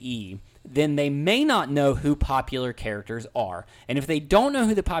WWE, then they may not know who popular characters are. And if they don't know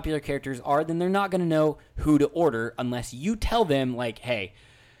who the popular characters are, then they're not going to know who to order unless you tell them, like, hey,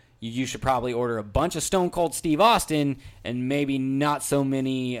 you should probably order a bunch of Stone Cold Steve Austin and maybe not so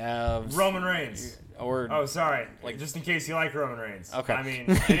many of Roman Reigns. Sorry. Like, just in case you like Roman Reigns. Okay. I mean,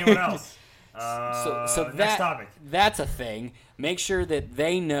 anyone else. So next topic. That's a thing. Make sure that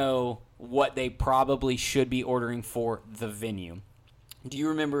they know what they probably should be ordering for the venue. Do you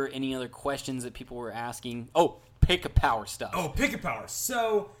remember any other questions that people were asking? Oh, pick a power stuff. Oh, pick a power.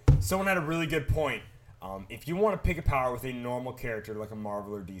 So someone had a really good point. If you want to pick a power with a normal character like a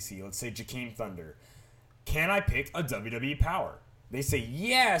Marvel or DC, let's say Jakeem Thunder, can I pick a WWE power? They say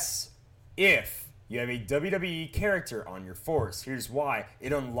yes if you have a WWE character on your force. Here's why.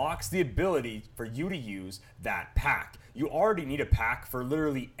 It unlocks the ability for you to use that pack. You already need a pack for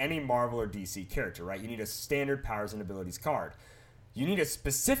literally any Marvel or DC character, right? You need a standard powers and abilities card. You need a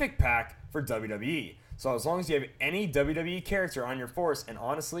specific pack for WWE. So as long as you have any WWE character on your force, and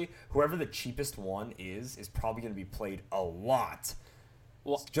honestly, whoever the cheapest one is probably going to be played a lot.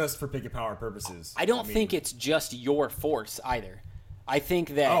 Well, just for pick a power purposes. I don't think it's just your force either. I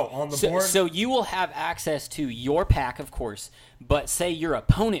think that on the board? So you will have access to your pack, of course, but say your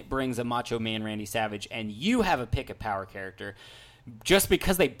opponent brings a Macho Man Randy Savage and you have a pick a power character. Just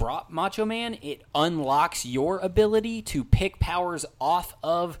because they brought Macho Man, it unlocks your ability to pick powers off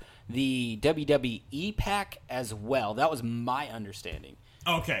of the WWE pack as well. That was my understanding.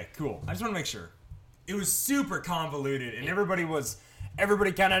 Okay, cool. I just want to make sure. it was super convoluted, and everybody kind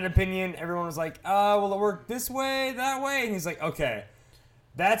of had an opinion. Everyone was like, will it work this way, that way? And he's like, okay,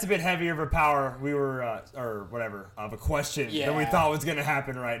 that's a bit heavier of a power of a question than we thought was going to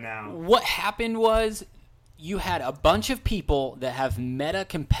happen right now. What happened was you had a bunch of people that have meta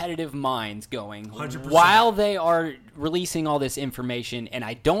competitive minds going 100%. While they are releasing all this information, and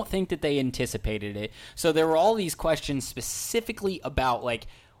I don't think that they anticipated it. So there were all these questions specifically about, like,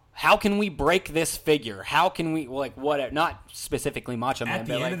 how can we break this figure? How can we, like, whatever, not specifically Macho Man. At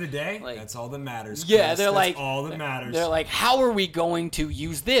the end of the day, that's all that matters. Yeah, Chris. That's all that matters. They're like, how are we going to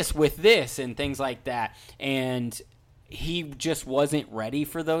use this with this and things like that? And he just wasn't ready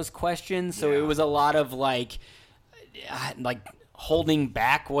for those questions, so it was a lot of like holding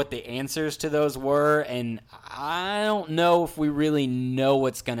back what the answers to those were, and I don't know if we really know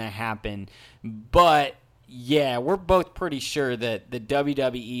what's going to happen, but yeah, we're both pretty sure that the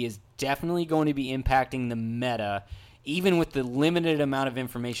WWE is definitely going to be impacting the meta, even with the limited amount of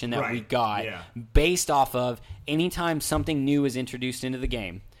information that we got, based off of anytime something new is introduced into the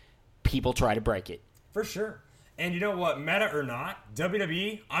game, people try to break it. For sure. And you know what, meta or not,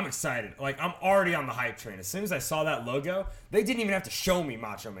 WWE, I'm excited. Like, I'm already on the hype train. As soon as I saw that logo, they didn't even have to show me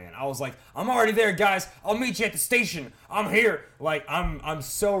Macho Man. I was like, I'm already there, guys. I'll meet you at the station. I'm here. Like, I'm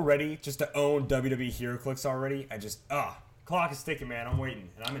so ready just to own WWE HeroClix already. Clock is ticking, man. I'm waiting,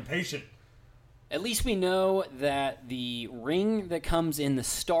 and I'm impatient. At least we know that the ring that comes in the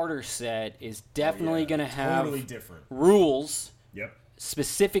starter set is definitely going to have totally different rules. Yep.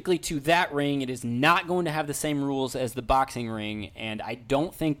 Specifically to that ring. It is not going to have the same rules as the boxing ring, and I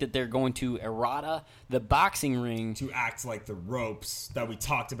don't think that they're going to errata the boxing ring to act like the ropes that we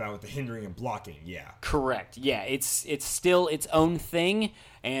talked about with the hindering and blocking. Yeah, correct. Yeah, it's still its own thing,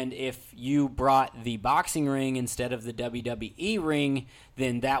 and if you brought the boxing ring instead of the WWE ring,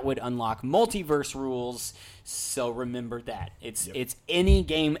 then that would unlock multiverse rules. So remember that it's any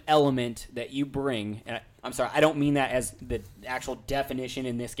game element that you bring. And I'm sorry, I don't mean that as the actual definition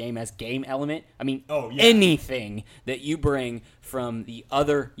in this game as game element. I mean anything that you bring from the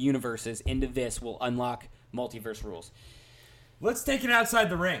other universes into this will unlock multiverse rules. Let's take it outside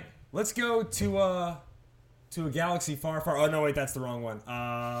the ring. Let's go to a galaxy far, far. Oh no, wait, that's the wrong one.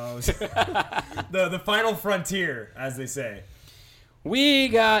 The final frontier, as they say. We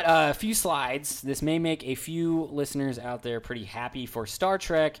got a few slides. This may make a few listeners out there pretty happy for Star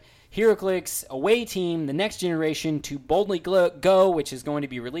Trek HeroClix Away Team, The Next Generation to Boldly Go, which is going to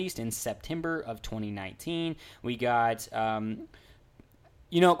be released in September of 2019. We got,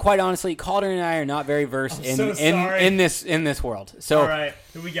 quite honestly, Calder and I are not very versed in this world. So, all right,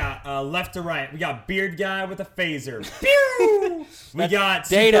 who we got? Left to right, we got Beard Guy with a phaser. Pew! We got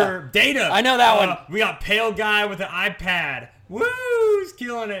Data. I know that one. We got Pale Guy with an iPad. Woo! He's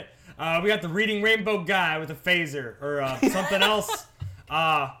killing it. We got the Reading Rainbow guy with a phaser or something else.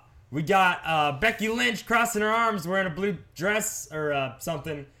 We got Becky Lynch crossing her arms wearing a blue dress or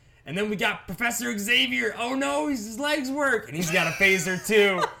something. And then we got Professor Xavier. Oh no, his legs work. And he's got a phaser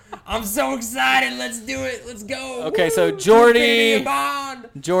too. I'm so excited. Let's do it. Let's go. Okay, so Geordi's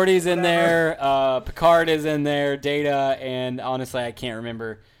in there. Picard is in there. Data. And honestly, I can't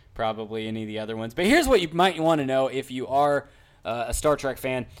remember probably any of the other ones. But here's what you might want to know if you are a Star Trek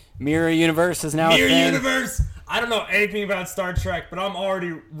fan. Mirror Universe is now a thing. Mirror Universe! I don't know anything about Star Trek, but I'm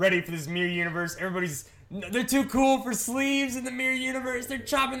already ready for this Mirror Universe. They're too cool for sleeves in the Mirror Universe. They're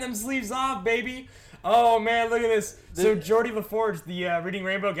chopping them sleeves off, baby. Oh, man, look at this. So Geordi LaForge, the Reading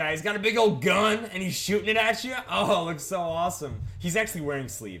Rainbow guy, he's got a big old gun, and he's shooting it at you. Oh, it looks so awesome. He's actually wearing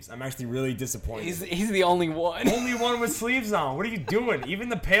sleeves. I'm actually really disappointed. He's the only one. Only one with sleeves on. What are you doing? Even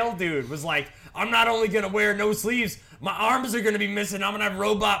the pale dude was like, I'm not only going to wear no sleeves, my arms are going to be missing. I'm going to have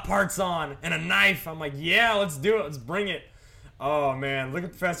robot parts on and a knife. I'm like, yeah, let's do it. Let's bring it. Oh, man. Look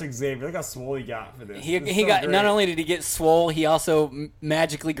at Professor Xavier. Look how swole he got for this. He got great. Not only did he get swole, he also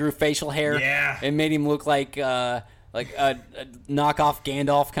magically grew facial hair. Yeah. And made him look like a knockoff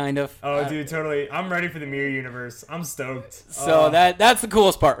Gandalf, kind of. Oh, dude, totally. I'm ready for the Mirror Universe. I'm stoked. So that's the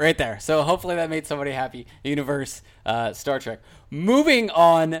coolest part right there. So hopefully that made somebody happy. Universe, Star Trek. Moving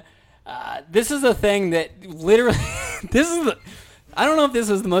on, this is a thing that literally, I don't know if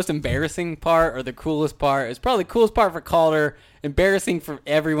this was the most embarrassing part or the coolest part. It's probably the coolest part for Calder, embarrassing for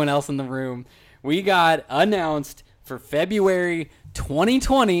everyone else in the room. We got announced for February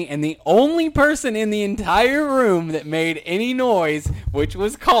 2020, and the only person in the entire room that made any noise, which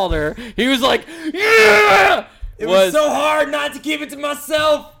was Calder, he was like, yeah! It was so hard not to keep it to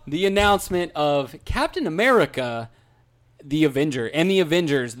myself. The announcement of Captain America, the Avenger, and the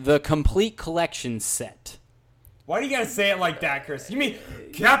Avengers, the Complete Collection set. Why do you gotta say it like that, Chris? You mean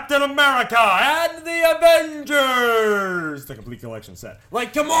Captain America and the Avengers, the complete collection set.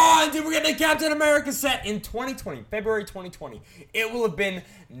 Like, come on, dude, we're getting a Captain America set in 2020, February 2020. It will have been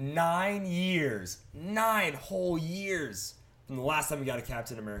 9 years, 9 whole years from the last time we got a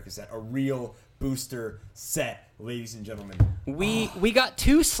Captain America set, a real booster set, ladies and gentlemen. We got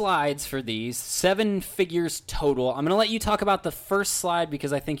 2 slides for these, 7 figures total. I'm going to let you talk about the first slide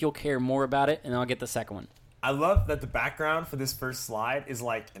because I think you'll care more about it, and I'll get the second one. I love that the background for this first slide is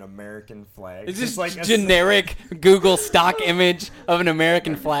like an American flag. It's just like generic Google stock image of an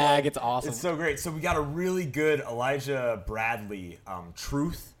American flag. It's awesome. It's so great. So we got a really good Elijah Bradley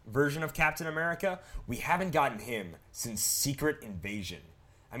Truth version of Captain America. We haven't gotten him since Secret Invasion.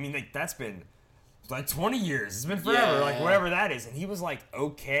 I mean, like, that's been like 20 years. It's been forever, like whatever that is. And he was like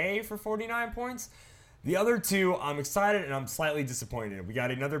okay for 49 points. The other 2, I'm excited and I'm slightly disappointed. We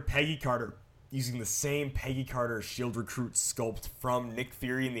got another Peggy Carter, using the same Peggy Carter S.H.I.E.L.D. recruit sculpt from Nick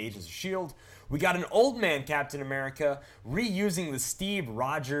Fury and the Agents of S.H.I.E.L.D. We got an old man Captain America reusing the Steve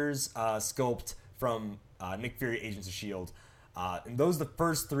Rogers sculpt from Nick Fury, Agents of S.H.I.E.L.D. And those are the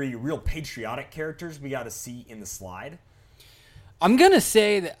first 3 real patriotic characters we got to see in the slide. I'm going to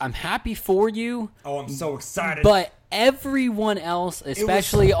say that I'm happy for you. Oh, I'm so excited. But everyone else,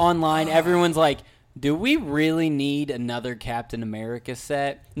 especially online, everyone's like, do we really need another Captain America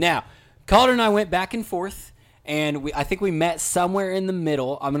set? Now, Calder and I went back and forth, and I think we met somewhere in the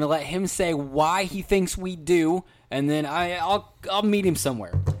middle. I'm going to let him say why he thinks we do, and then I'll meet him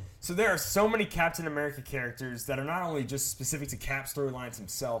somewhere. So there are so many Captain America characters that are not only just specific to Cap storylines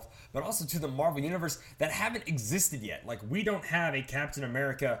himself, but also to the Marvel Universe that haven't existed yet. Like, we don't have a Captain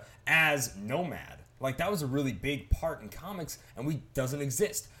America as Nomad. Like, that was a really big part in comics, and doesn't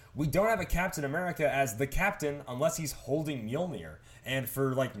exist. We don't have a Captain America as the Captain unless he's holding Mjolnir. And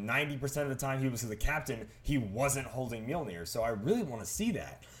for like 90% of the time he was the Captain, he wasn't holding Mjolnir. So I really want to see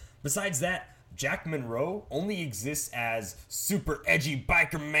that. Besides that, Jack Monroe only exists as super edgy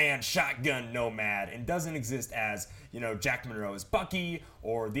biker man shotgun nomad and doesn't exist as, Jack Monroe as Bucky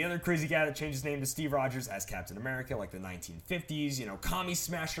or the other crazy guy that changed his name to Steve Rogers as Captain America like the 1950s, Commie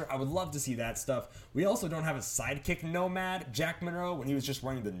Smasher. I would love to see that stuff. We also don't have a sidekick nomad, Jack Monroe, when he was just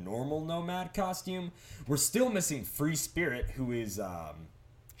wearing the normal nomad costume. We're still missing Free Spirit, who is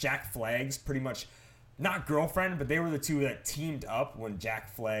Jack Flag's pretty much not girlfriend, but they were the 2 that teamed up when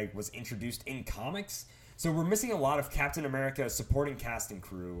Jack Flag was introduced in comics. So we're missing a lot of Captain America supporting cast and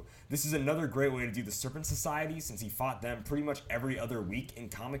crew. This is another great way to do the Serpent Society, since he fought them pretty much every other week in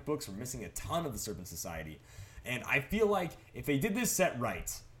comic books. We're missing a ton of the Serpent Society. And I feel like if they did this set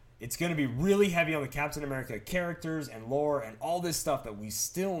right, it's going to be really heavy on the Captain America characters and lore and all this stuff that we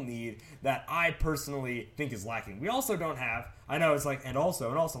still need that I personally think is lacking. We also don't have, I know it's like, and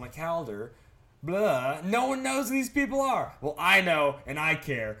also, I'm like, Calder, blah, no one knows who these people are. Well, I know, and I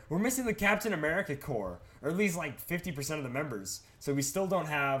care. We're missing the Captain America core, or at least like 50% of the members. So we still don't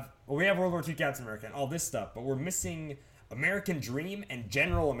have, we have World War II Captain America and all this stuff, but we're missing American Dream and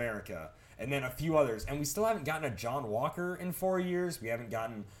General America, and then a few others. And we still haven't gotten a John Walker in 4 years. We haven't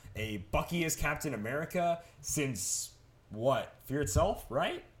gotten a Bucky as Captain America since, Fear Itself,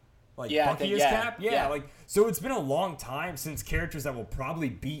 right? Bucky as Cap? Yeah, so it's been a long time since characters that will probably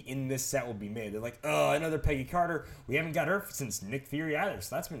be in this set will be made. They're like, another Peggy Carter. We haven't got her since Nick Fury either.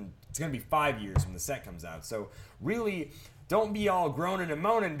 So it's going to be 5 years when the set comes out. So really, don't be all groaning and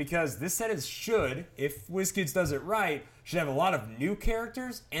moaning, because this set should, if WizKids does it right, should have a lot of new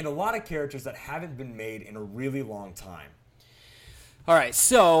characters and a lot of characters that haven't been made in a really long time. All right,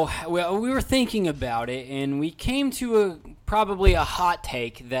 so we were thinking about it, and we came to probably a hot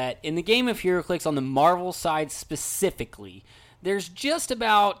take that in the game of HeroClix, on the Marvel side specifically, there's just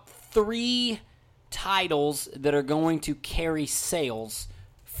about 3 titles that are going to carry sales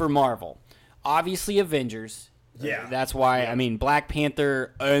for Marvel. Obviously, Avengers. Yeah. That's why, I mean, Black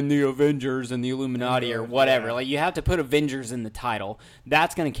Panther and the Avengers and the Illuminati or whatever. Yeah. Like, you have to put Avengers in the title.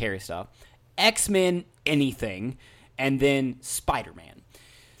 That's going to carry stuff. X-Men, anything. And then Spider-Man.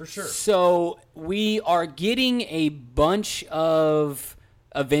 For sure. So we are getting a bunch of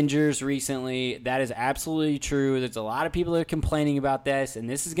Avengers recently. That is absolutely true. There's a lot of people that are complaining about this, and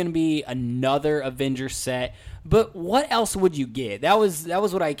this is going to be another Avengers set. But what else would you get? That was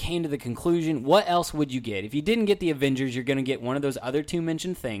what I came to the conclusion. What else would you get? If you didn't get the Avengers, you're going to get one of those other 2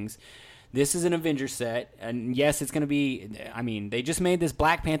 mentioned things. This is an Avengers set, and yes, it's going to be, I mean, they just made this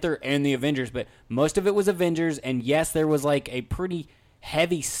Black Panther and the Avengers, but most of it was Avengers, and yes, there was like a pretty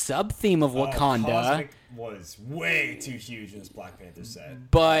heavy sub-theme of Wakanda. was way too huge in this Black Panther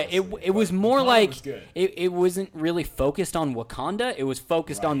set. But it was more Wakanda like was good. it wasn't really focused on Wakanda. It was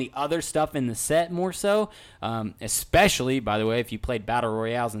focused on the other stuff in the set more so. Especially, by the way, if you played Battle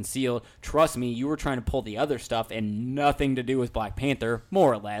Royales and Seal, trust me, you were trying to pull the other stuff and nothing to do with Black Panther,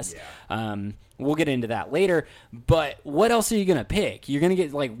 more or less. Yeah. We'll get into that later. But what else are you going to pick? You're going to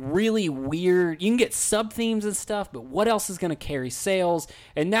get like really weird. You can get sub-themes and stuff, but what else is going to carry sales?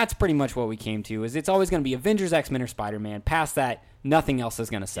 And that's pretty much what we came to, is it's always going to be Avengers, X-Men, or Spider-Man. Past that, nothing else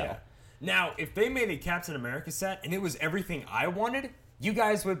is going to sell. Yeah. Now, if they made a Captain America set and it was everything I wanted, you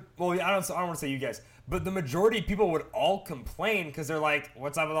guys would, well, I don't want to say you guys, but the majority of people would all complain because they're like,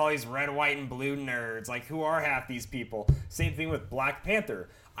 what's up with all these red, white, and blue nerds? Like, who are half these people? Same thing with Black Panther.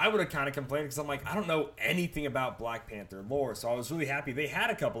 I would have kind of complained because I'm like, I don't know anything about Black Panther lore, so I was really happy they had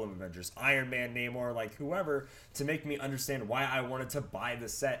a couple of Avengers, Iron Man, Namor, like whoever, to make me understand why I wanted to buy the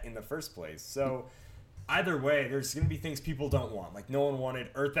set in the first place. So either way, there's going to be things people don't want. Like, no one wanted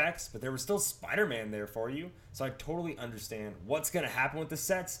Earth X, but there was still Spider-Man there for you, so I totally understand what's going to happen with the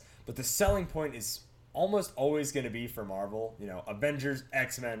sets, but the selling point is almost always going to be for Marvel, Avengers,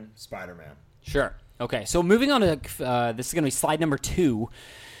 X-Men, Spider-Man. Sure. Okay, so moving on to, this is going to be slide number 2.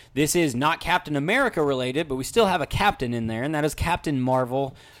 This is not Captain America related, but we still have a captain in there, and that is Captain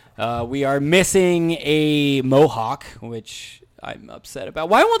Marvel. We are missing a mohawk, which I'm upset about.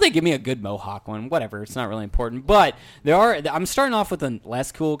 Why won't they give me a good mohawk one? Whatever, it's not really important. But I'm starting off with a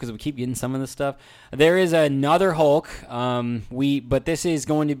less cool because we keep getting some of this stuff. There is another Hulk, but this is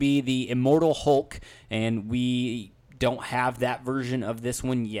going to be the Immortal Hulk, and we don't have that version of this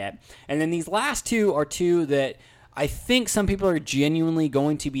one yet. And then these last two are two that I think some people are genuinely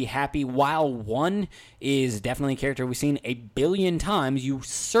going to be happy. While one is definitely a character we've seen a billion times, you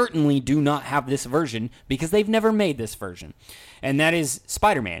certainly do not have this version because they've never made this version. And that is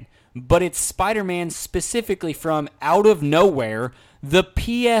Spider-Man. But it's Spider-Man specifically from out of nowhere, the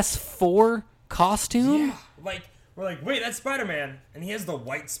PS4 costume. Yeah, we're like, wait, that's Spider-Man, and he has the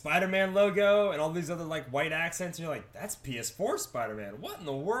white Spider-Man logo and all these other like white accents. And you're like, that's PS4 Spider-Man. What in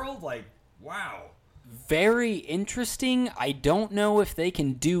the world? Like, wow. Very interesting. I don't know if they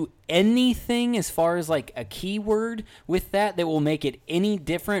can do anything as far as like a keyword with that will make it any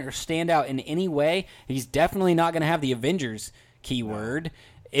different or stand out in any way. He's definitely not going to have the Avengers keyword. No.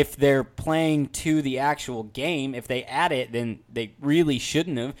 If they're playing to the actual game, if they add it, then they really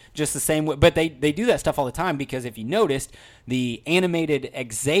shouldn't have. Just the same way. But they do that stuff all the time because if you noticed, the animated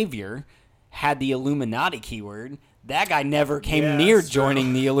Xavier had the Illuminati keyword. That guy never came near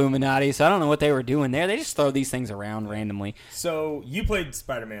joining the Illuminati, so I don't know what they were doing there. They just throw these things around randomly. So you played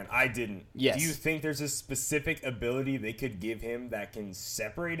Spider-Man. I didn't. Yes. Do you think there's a specific ability they could give him that can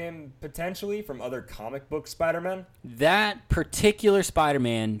separate him potentially from other comic book Spider-Man? That particular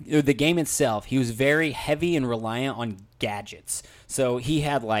Spider-Man, the game itself, he was very heavy and reliant on gadgets. So he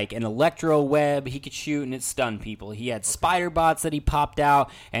had like an electro web he could shoot and it stunned people. He had spider bots that he popped out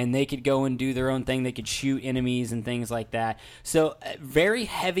and they could go and do their own thing. They could shoot enemies and things like that. So very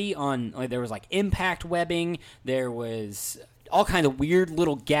heavy on, there was like impact webbing. There was all kinds of weird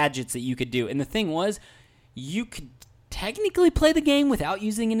little gadgets that you could do. And the thing was, you could technically play the game without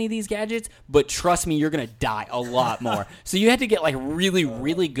using any of these gadgets, but trust me, you're going to die a lot more. So you had to get like really,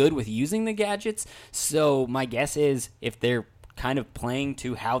 really good with using the gadgets. So my guess is if they're kind of playing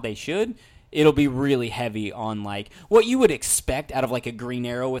to how they should, it'll be really heavy on like what you would expect out of like a Green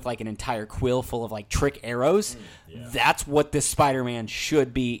Arrow with like an entire quill full of like trick arrows. Yeah. That's what this Spider-Man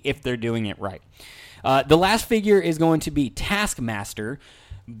should be if they're doing it right. The last figure is going to be Taskmaster.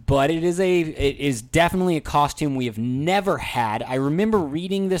 But it is definitely a costume we have never had. I remember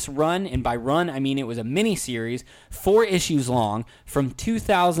reading this run, and by run I mean it was a mini-series, 4 issues long, from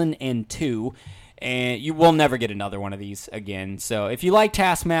 2002, and you will never get another one of these again. So if you like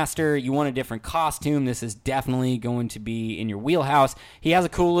Taskmaster, you want a different costume, this is definitely going to be in your wheelhouse. He has a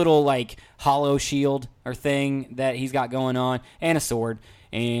cool little like hollow shield or thing that he's got going on, and a sword,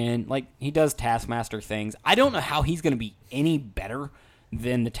 and like he does Taskmaster things. I don't know how he's going to be any better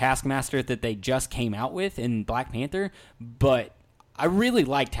than the Taskmaster that they just came out with in Black Panther, but I really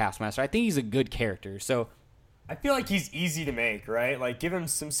like Taskmaster. I think he's a good character. So I feel like he's easy to make, right? Like, give him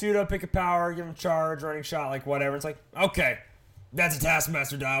some pseudo pick of power, give him charge, running shot, like whatever. It's like, okay, that's a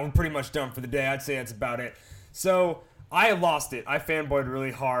Taskmaster dial. We're pretty much done for the day. I'd say that's about it. So I lost it. I fanboyed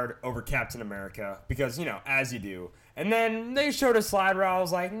really hard over Captain America because, as you do. And then they showed a slide where I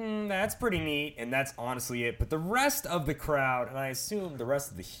was like, that's pretty neat, and that's honestly it. But the rest of the crowd, and I assume the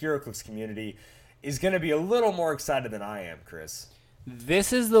rest of the HeroClix community, is going to be a little more excited than I am, Chris.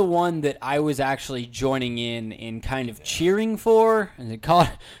 This is the one that I was actually joining in kind of cheering for. And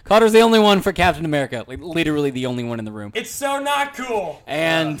Carter's the only one for Captain America, like literally the only one in the room. It's so not cool.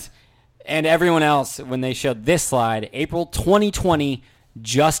 And everyone else, when they showed this slide, April 2020,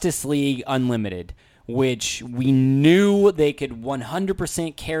 Justice League Unlimited, which we knew they could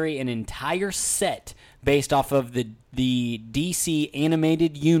 100% carry an entire set based off of the DC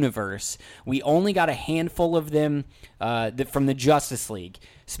animated universe. We only got a handful of them from the Justice League,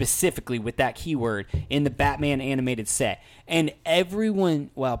 specifically with that keyword, in the Batman animated set. And everyone,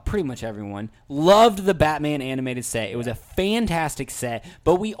 well, pretty much everyone, loved the Batman animated set. It was a fantastic set,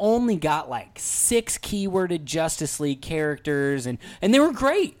 but we only got like 6 keyworded Justice League characters, and they were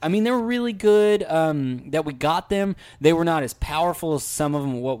great. I mean, they were really good that we got them. They were not as powerful as some of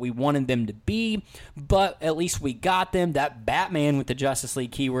them, what we wanted them to be, but at least we got them. That Batman with the Justice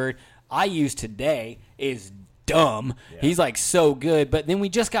League keyword I used today is dumb. Yeah. He's like so good. But then we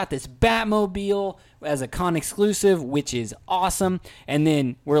just got this Batmobile as a con exclusive, which is awesome. And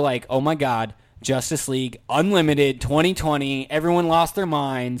then we're like, oh my God, Justice League Unlimited 2020. Everyone lost their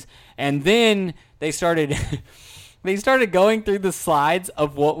minds. And then they started going through the slides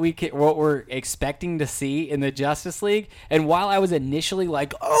of what we're expecting to see in the Justice League. And while I was initially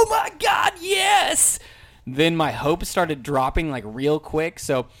like, oh my God, yes, then my hopes started dropping like real quick.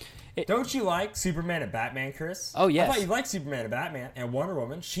 So don't you like Superman and Batman, Chris? Oh, yes. I thought you liked Superman and Batman. And Wonder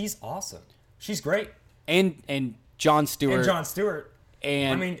Woman, she's awesome. She's great. And Jon Stewart.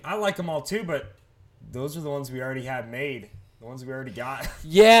 And I mean, I like them all too, but those are the ones we already had made. The ones we already got.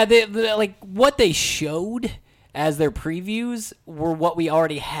 Yeah, like what they showed as their previews were what we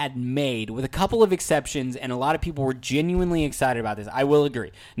already had made, with a couple of exceptions, and a lot of people were genuinely excited about this. I will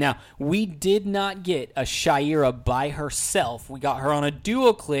agree. Now, we did not get a Shira by herself. We got her on a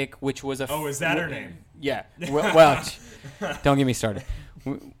duo click, which was a... Oh, is that her name? Yeah. Well, don't get me started.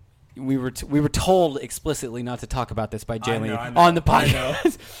 We were told explicitly not to talk about this by Jayleen on the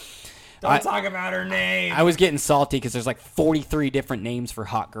podcast. Don't talk about her name. I was getting salty because there's like 43 different names for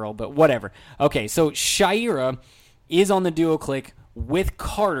Hot Girl, but whatever. Okay, so Shira is on the duo click with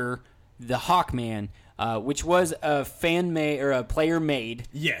Carter, the Hawkman, which was a fan-made or a player-made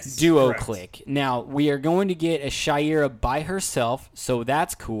duo correct. click. Now, we are going to get a Shira by herself, so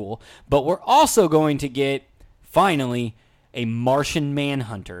that's cool. But we're also going to get, finally, a Martian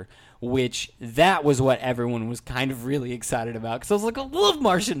Manhunter, which that was what everyone was kind of really excited about. Because I was like, I love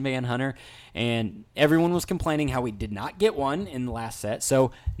Martian Manhunter. And everyone was complaining how we did not get one in the last set.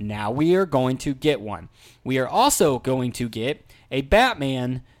 So now we are going to get one. We are also going to get a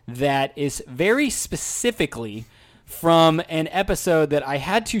Batman that is very specifically from an episode that I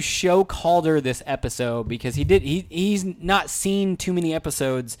had to show Calder this episode because he's not seen too many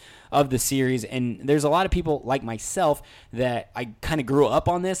episodes of the series, and there's a lot of people like myself that I kind of grew up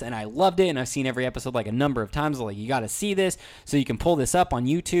on this and I loved it, and I've seen every episode like a number of times. Like, you got to see this, so you can pull this up on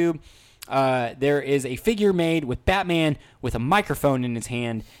YouTube. There is a figure made with Batman with a microphone in his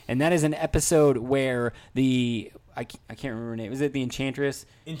hand, and that is an episode where I can't remember her name. Is it the Enchantress?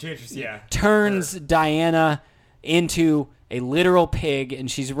 Enchantress, yeah. Turns Diana into a literal pig, and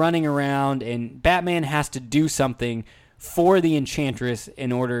she's running around, and Batman has to do something for the Enchantress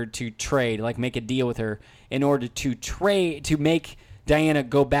in order to trade, like make a deal with her in order to trade, to make Diana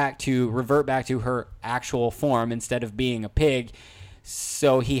revert back to her actual form instead of being a pig.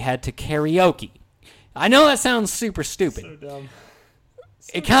 So he had to karaoke. I know that sounds super stupid. So dumb.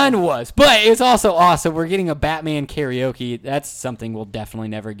 It kind of was, but it's also awesome. We're getting a Batman karaoke. That's something we'll definitely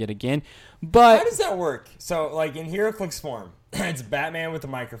never get again. But how does that work? So, like in HeroClix form, it's Batman with a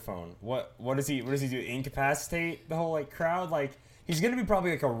microphone. What does he do? Incapacitate the whole like crowd? Like, he's gonna be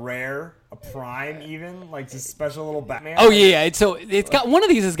probably like a prime, even like this special little Batman. Oh yeah, so it's got one of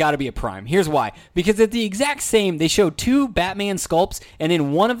these has got to be a prime. Here's why: because at the exact same, they showed 2 Batman sculpts, and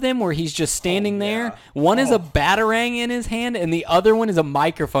in one of them where he's just standing there, one is a batarang in his hand, and the other one is a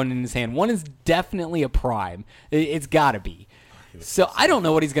microphone in his hand. One is definitely a prime. It's got to be. So I don't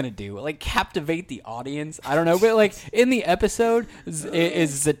know what he's gonna do. Like, captivate the audience? I don't know, but like in the episode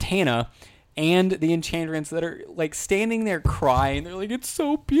is Zatanna and the Enchantress that are like standing there crying. They're like, it's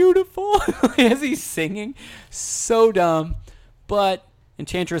so beautiful as he's singing. So dumb. But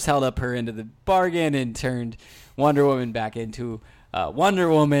Enchantress held up her end of the bargain and turned Wonder Woman back into Wonder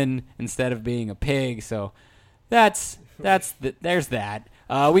Woman instead of being a pig. So there's that.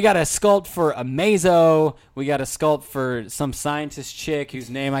 We got a sculpt for Amazo. We got a sculpt for some scientist chick whose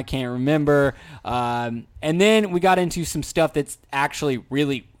name I can't remember. And then we got into some stuff that's actually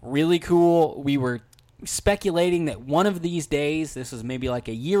really, really cool. We were speculating that one of these days, this was maybe like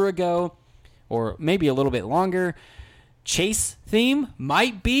a year ago or maybe a little bit longer, chase theme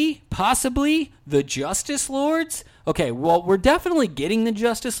might be possibly the Justice Lords. Okay, well, we're definitely getting the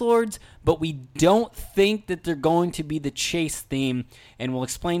Justice Lords, but we don't think that they're going to be the chase theme, and we'll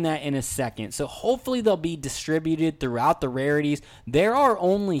explain that in a second. So hopefully they'll be distributed throughout the rarities. There are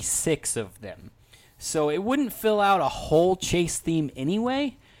only 6 of them, so it wouldn't fill out a whole chase theme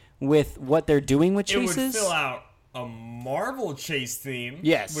anyway with what they're doing with chases. It would fill out a Marvel chase theme,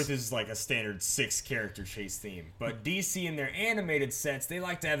 yes, which is like a standard 6-character chase theme. But DC in their animated sets, they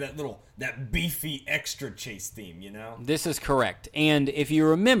like to have that beefy extra chase theme, you know? This is correct. And if you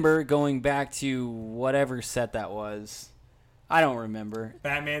remember, going back to whatever set that was, I don't remember.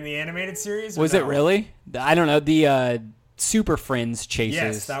 Batman the Animated Series? Was it really? I don't know. The Super Friends chases.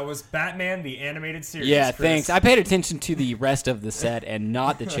 Yes, that was Batman the Animated Series. Yeah, Chris. thanks. I paid attention to the rest of the set and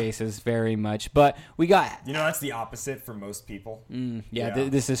not the chases very much. But we got... You know, that's the opposite for most people.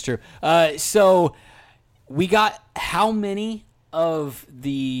 This is true. So we got how many of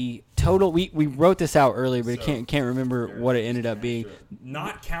the total... We wrote this out earlier, but I can't remember what it ended up being.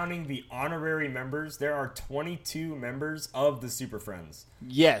 Not counting the honorary members, there are 22 members of the Super Friends.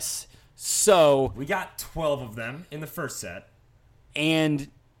 Yes. So we got 12 of them in the first set. And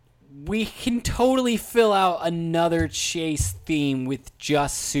we can totally fill out another chase theme with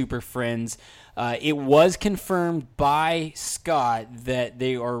just Super Friends. It was confirmed by Scott that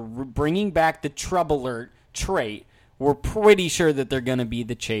they are bringing back the Trouble Alert trait. We're pretty sure that they're going to be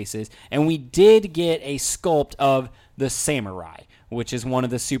the chases. And we did get a sculpt of the Samurai, which is one of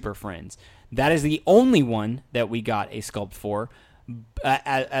the Super Friends. That is the only one that we got a sculpt for.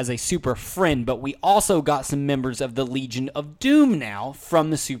 As a super friend, but we also got some members of the Legion of Doom now from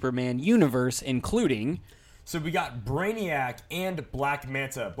the Superman universe, including... So we got Brainiac and Black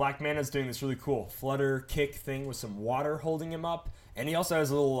Manta. Black Manta's doing this really cool flutter kick thing with some water holding him up, and he also has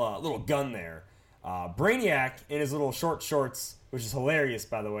a little gun there. Brainiac in his little short shorts, which is hilarious,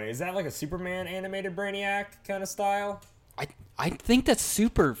 by the way. Is that like a Superman animated Brainiac kind of style? I think that's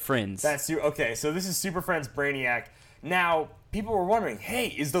Super Friends. Okay, so this is Super Friends Brainiac. Now, people were wondering, hey,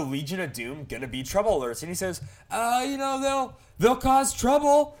 is the Legion of Doom gonna be Trouble Alerts? And he says, they'll cause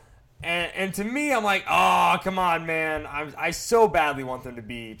trouble. And to me, I'm like, oh, come on, man. I so badly want them to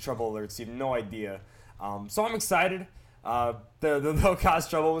be Trouble Alerts. You have no idea. So I'm excited. The they'll cause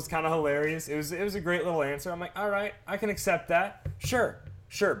trouble was kind of hilarious. It was a great little answer. I'm like, all right, I can accept that. Sure.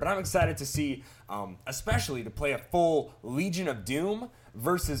 But I'm excited to see, especially to play a full Legion of Doom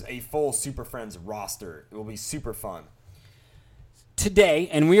versus a full Super Friends roster. It will be super fun. Today,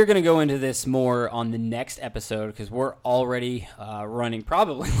 and we are going to go into this more on the next episode because we're already running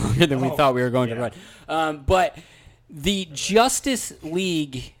probably longer than we thought we were going to run. But the Justice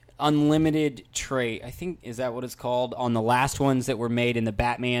League Unlimited trait, I think, is that what it's called, on the last ones that were made in the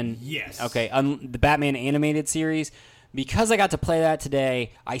Batman? Yes. Okay, the Batman animated series. Because I got to play that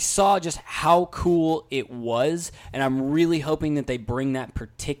today, I saw just how cool it was, and I'm really hoping that they bring that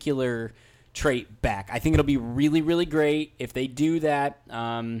particular trait back. I think it'll be really, really great if they do that.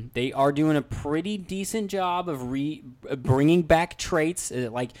 They are doing a pretty decent job of bringing back traits.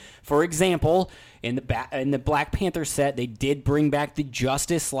 Like, for example, in the Black Panther set, they did bring back the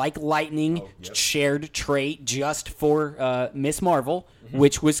Justice Like Lightning shared trait just for Miss Marvel,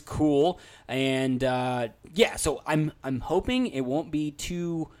 which was cool. And so I'm hoping it won't be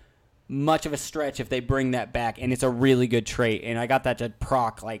too much of a stretch if they bring that back, and it's a really good trait. And I got that to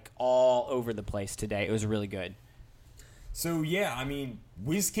proc like all over the place today. It was really good. So yeah, I mean,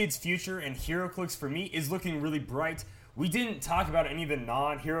 WizKid's future and HeroClix for me is looking really bright. We didn't talk about any of the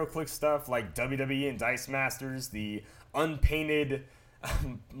non-HeroClix stuff like WWE and Dice Masters, the unpainted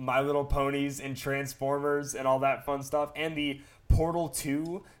My Little Ponies and Transformers and all that fun stuff, and the Portal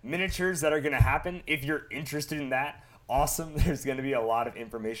 2 miniatures that are going to happen. If you're interested in that, awesome. There's going to be a lot of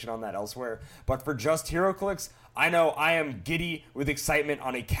information on that elsewhere. But for just HeroClix, I know I am giddy with excitement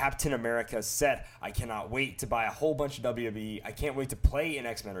on a Captain America set. I cannot wait to buy a whole bunch of WWE. I can't wait to play in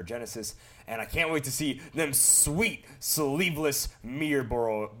X-Men or Genesis. And I can't wait to see them sweet, sleeveless Mirror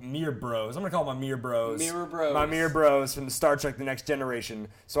Bros. I'm going to call them my Mirror Bros. Mirror Bros. My Mirror Bros from the Star Trek The Next Generation.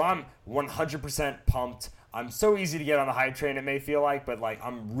 So I'm 100% pumped. I'm so easy to get on the hype train, it may feel like, but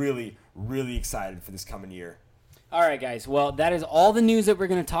I'm really, really excited for this coming year. All right, guys. Well, that is all the news that we're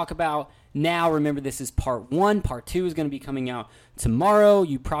going to talk about now. Remember, this is part 1. Part 2 is going to be coming out tomorrow.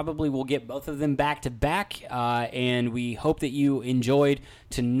 You probably will get both of them back to back, and we hope that you enjoyed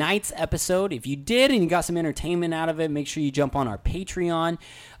tonight's episode. If you did and you got some entertainment out of it, make sure you jump on our Patreon,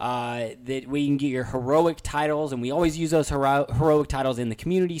 that we can get your heroic titles, and we always use those heroic titles in the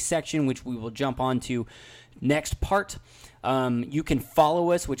community section, which we will jump on to next part. You can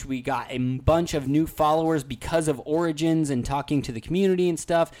follow us, which we got a bunch of new followers because of Origins and talking to the community and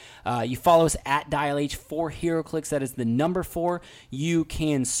stuff. You follow us at DialH4 HeroClix. That is the number 4. You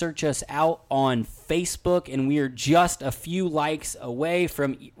can search us out on Facebook, and we are just a few likes away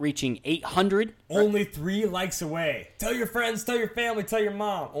from reaching 800. Only 3 likes away. Tell your friends, tell your family, tell your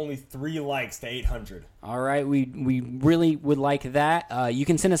mom. Only 3 likes to 800. All right, we really would like that. You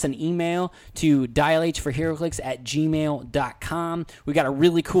can send us an email to dialh4heroclix@gmail.com. We got a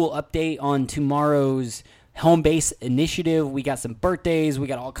really cool update on tomorrow's home base initiative. We got some birthdays. We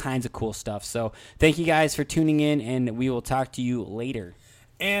got all kinds of cool stuff. So thank you guys for tuning in, and we will talk to you later.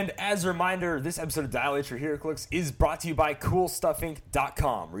 And as a reminder, this episode of Dial H for HeroClix is brought to you by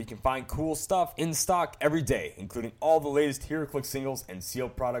CoolStuffInc.com, where you can find cool stuff in stock every day, including all the latest HeroClix singles and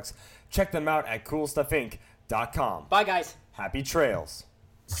sealed products. Check them out at CoolStuffInc.com. Bye, guys. Happy trails.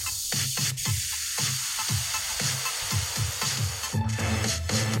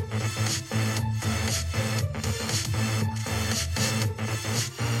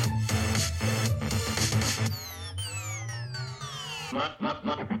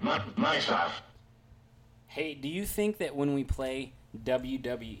 Nice stuff. Hey, do you think that when we play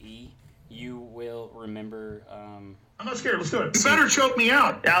WWE, you will remember... I'm not scared. Let's do it. You better choke me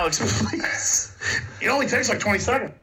out, Alex, please. It only takes like 20 seconds.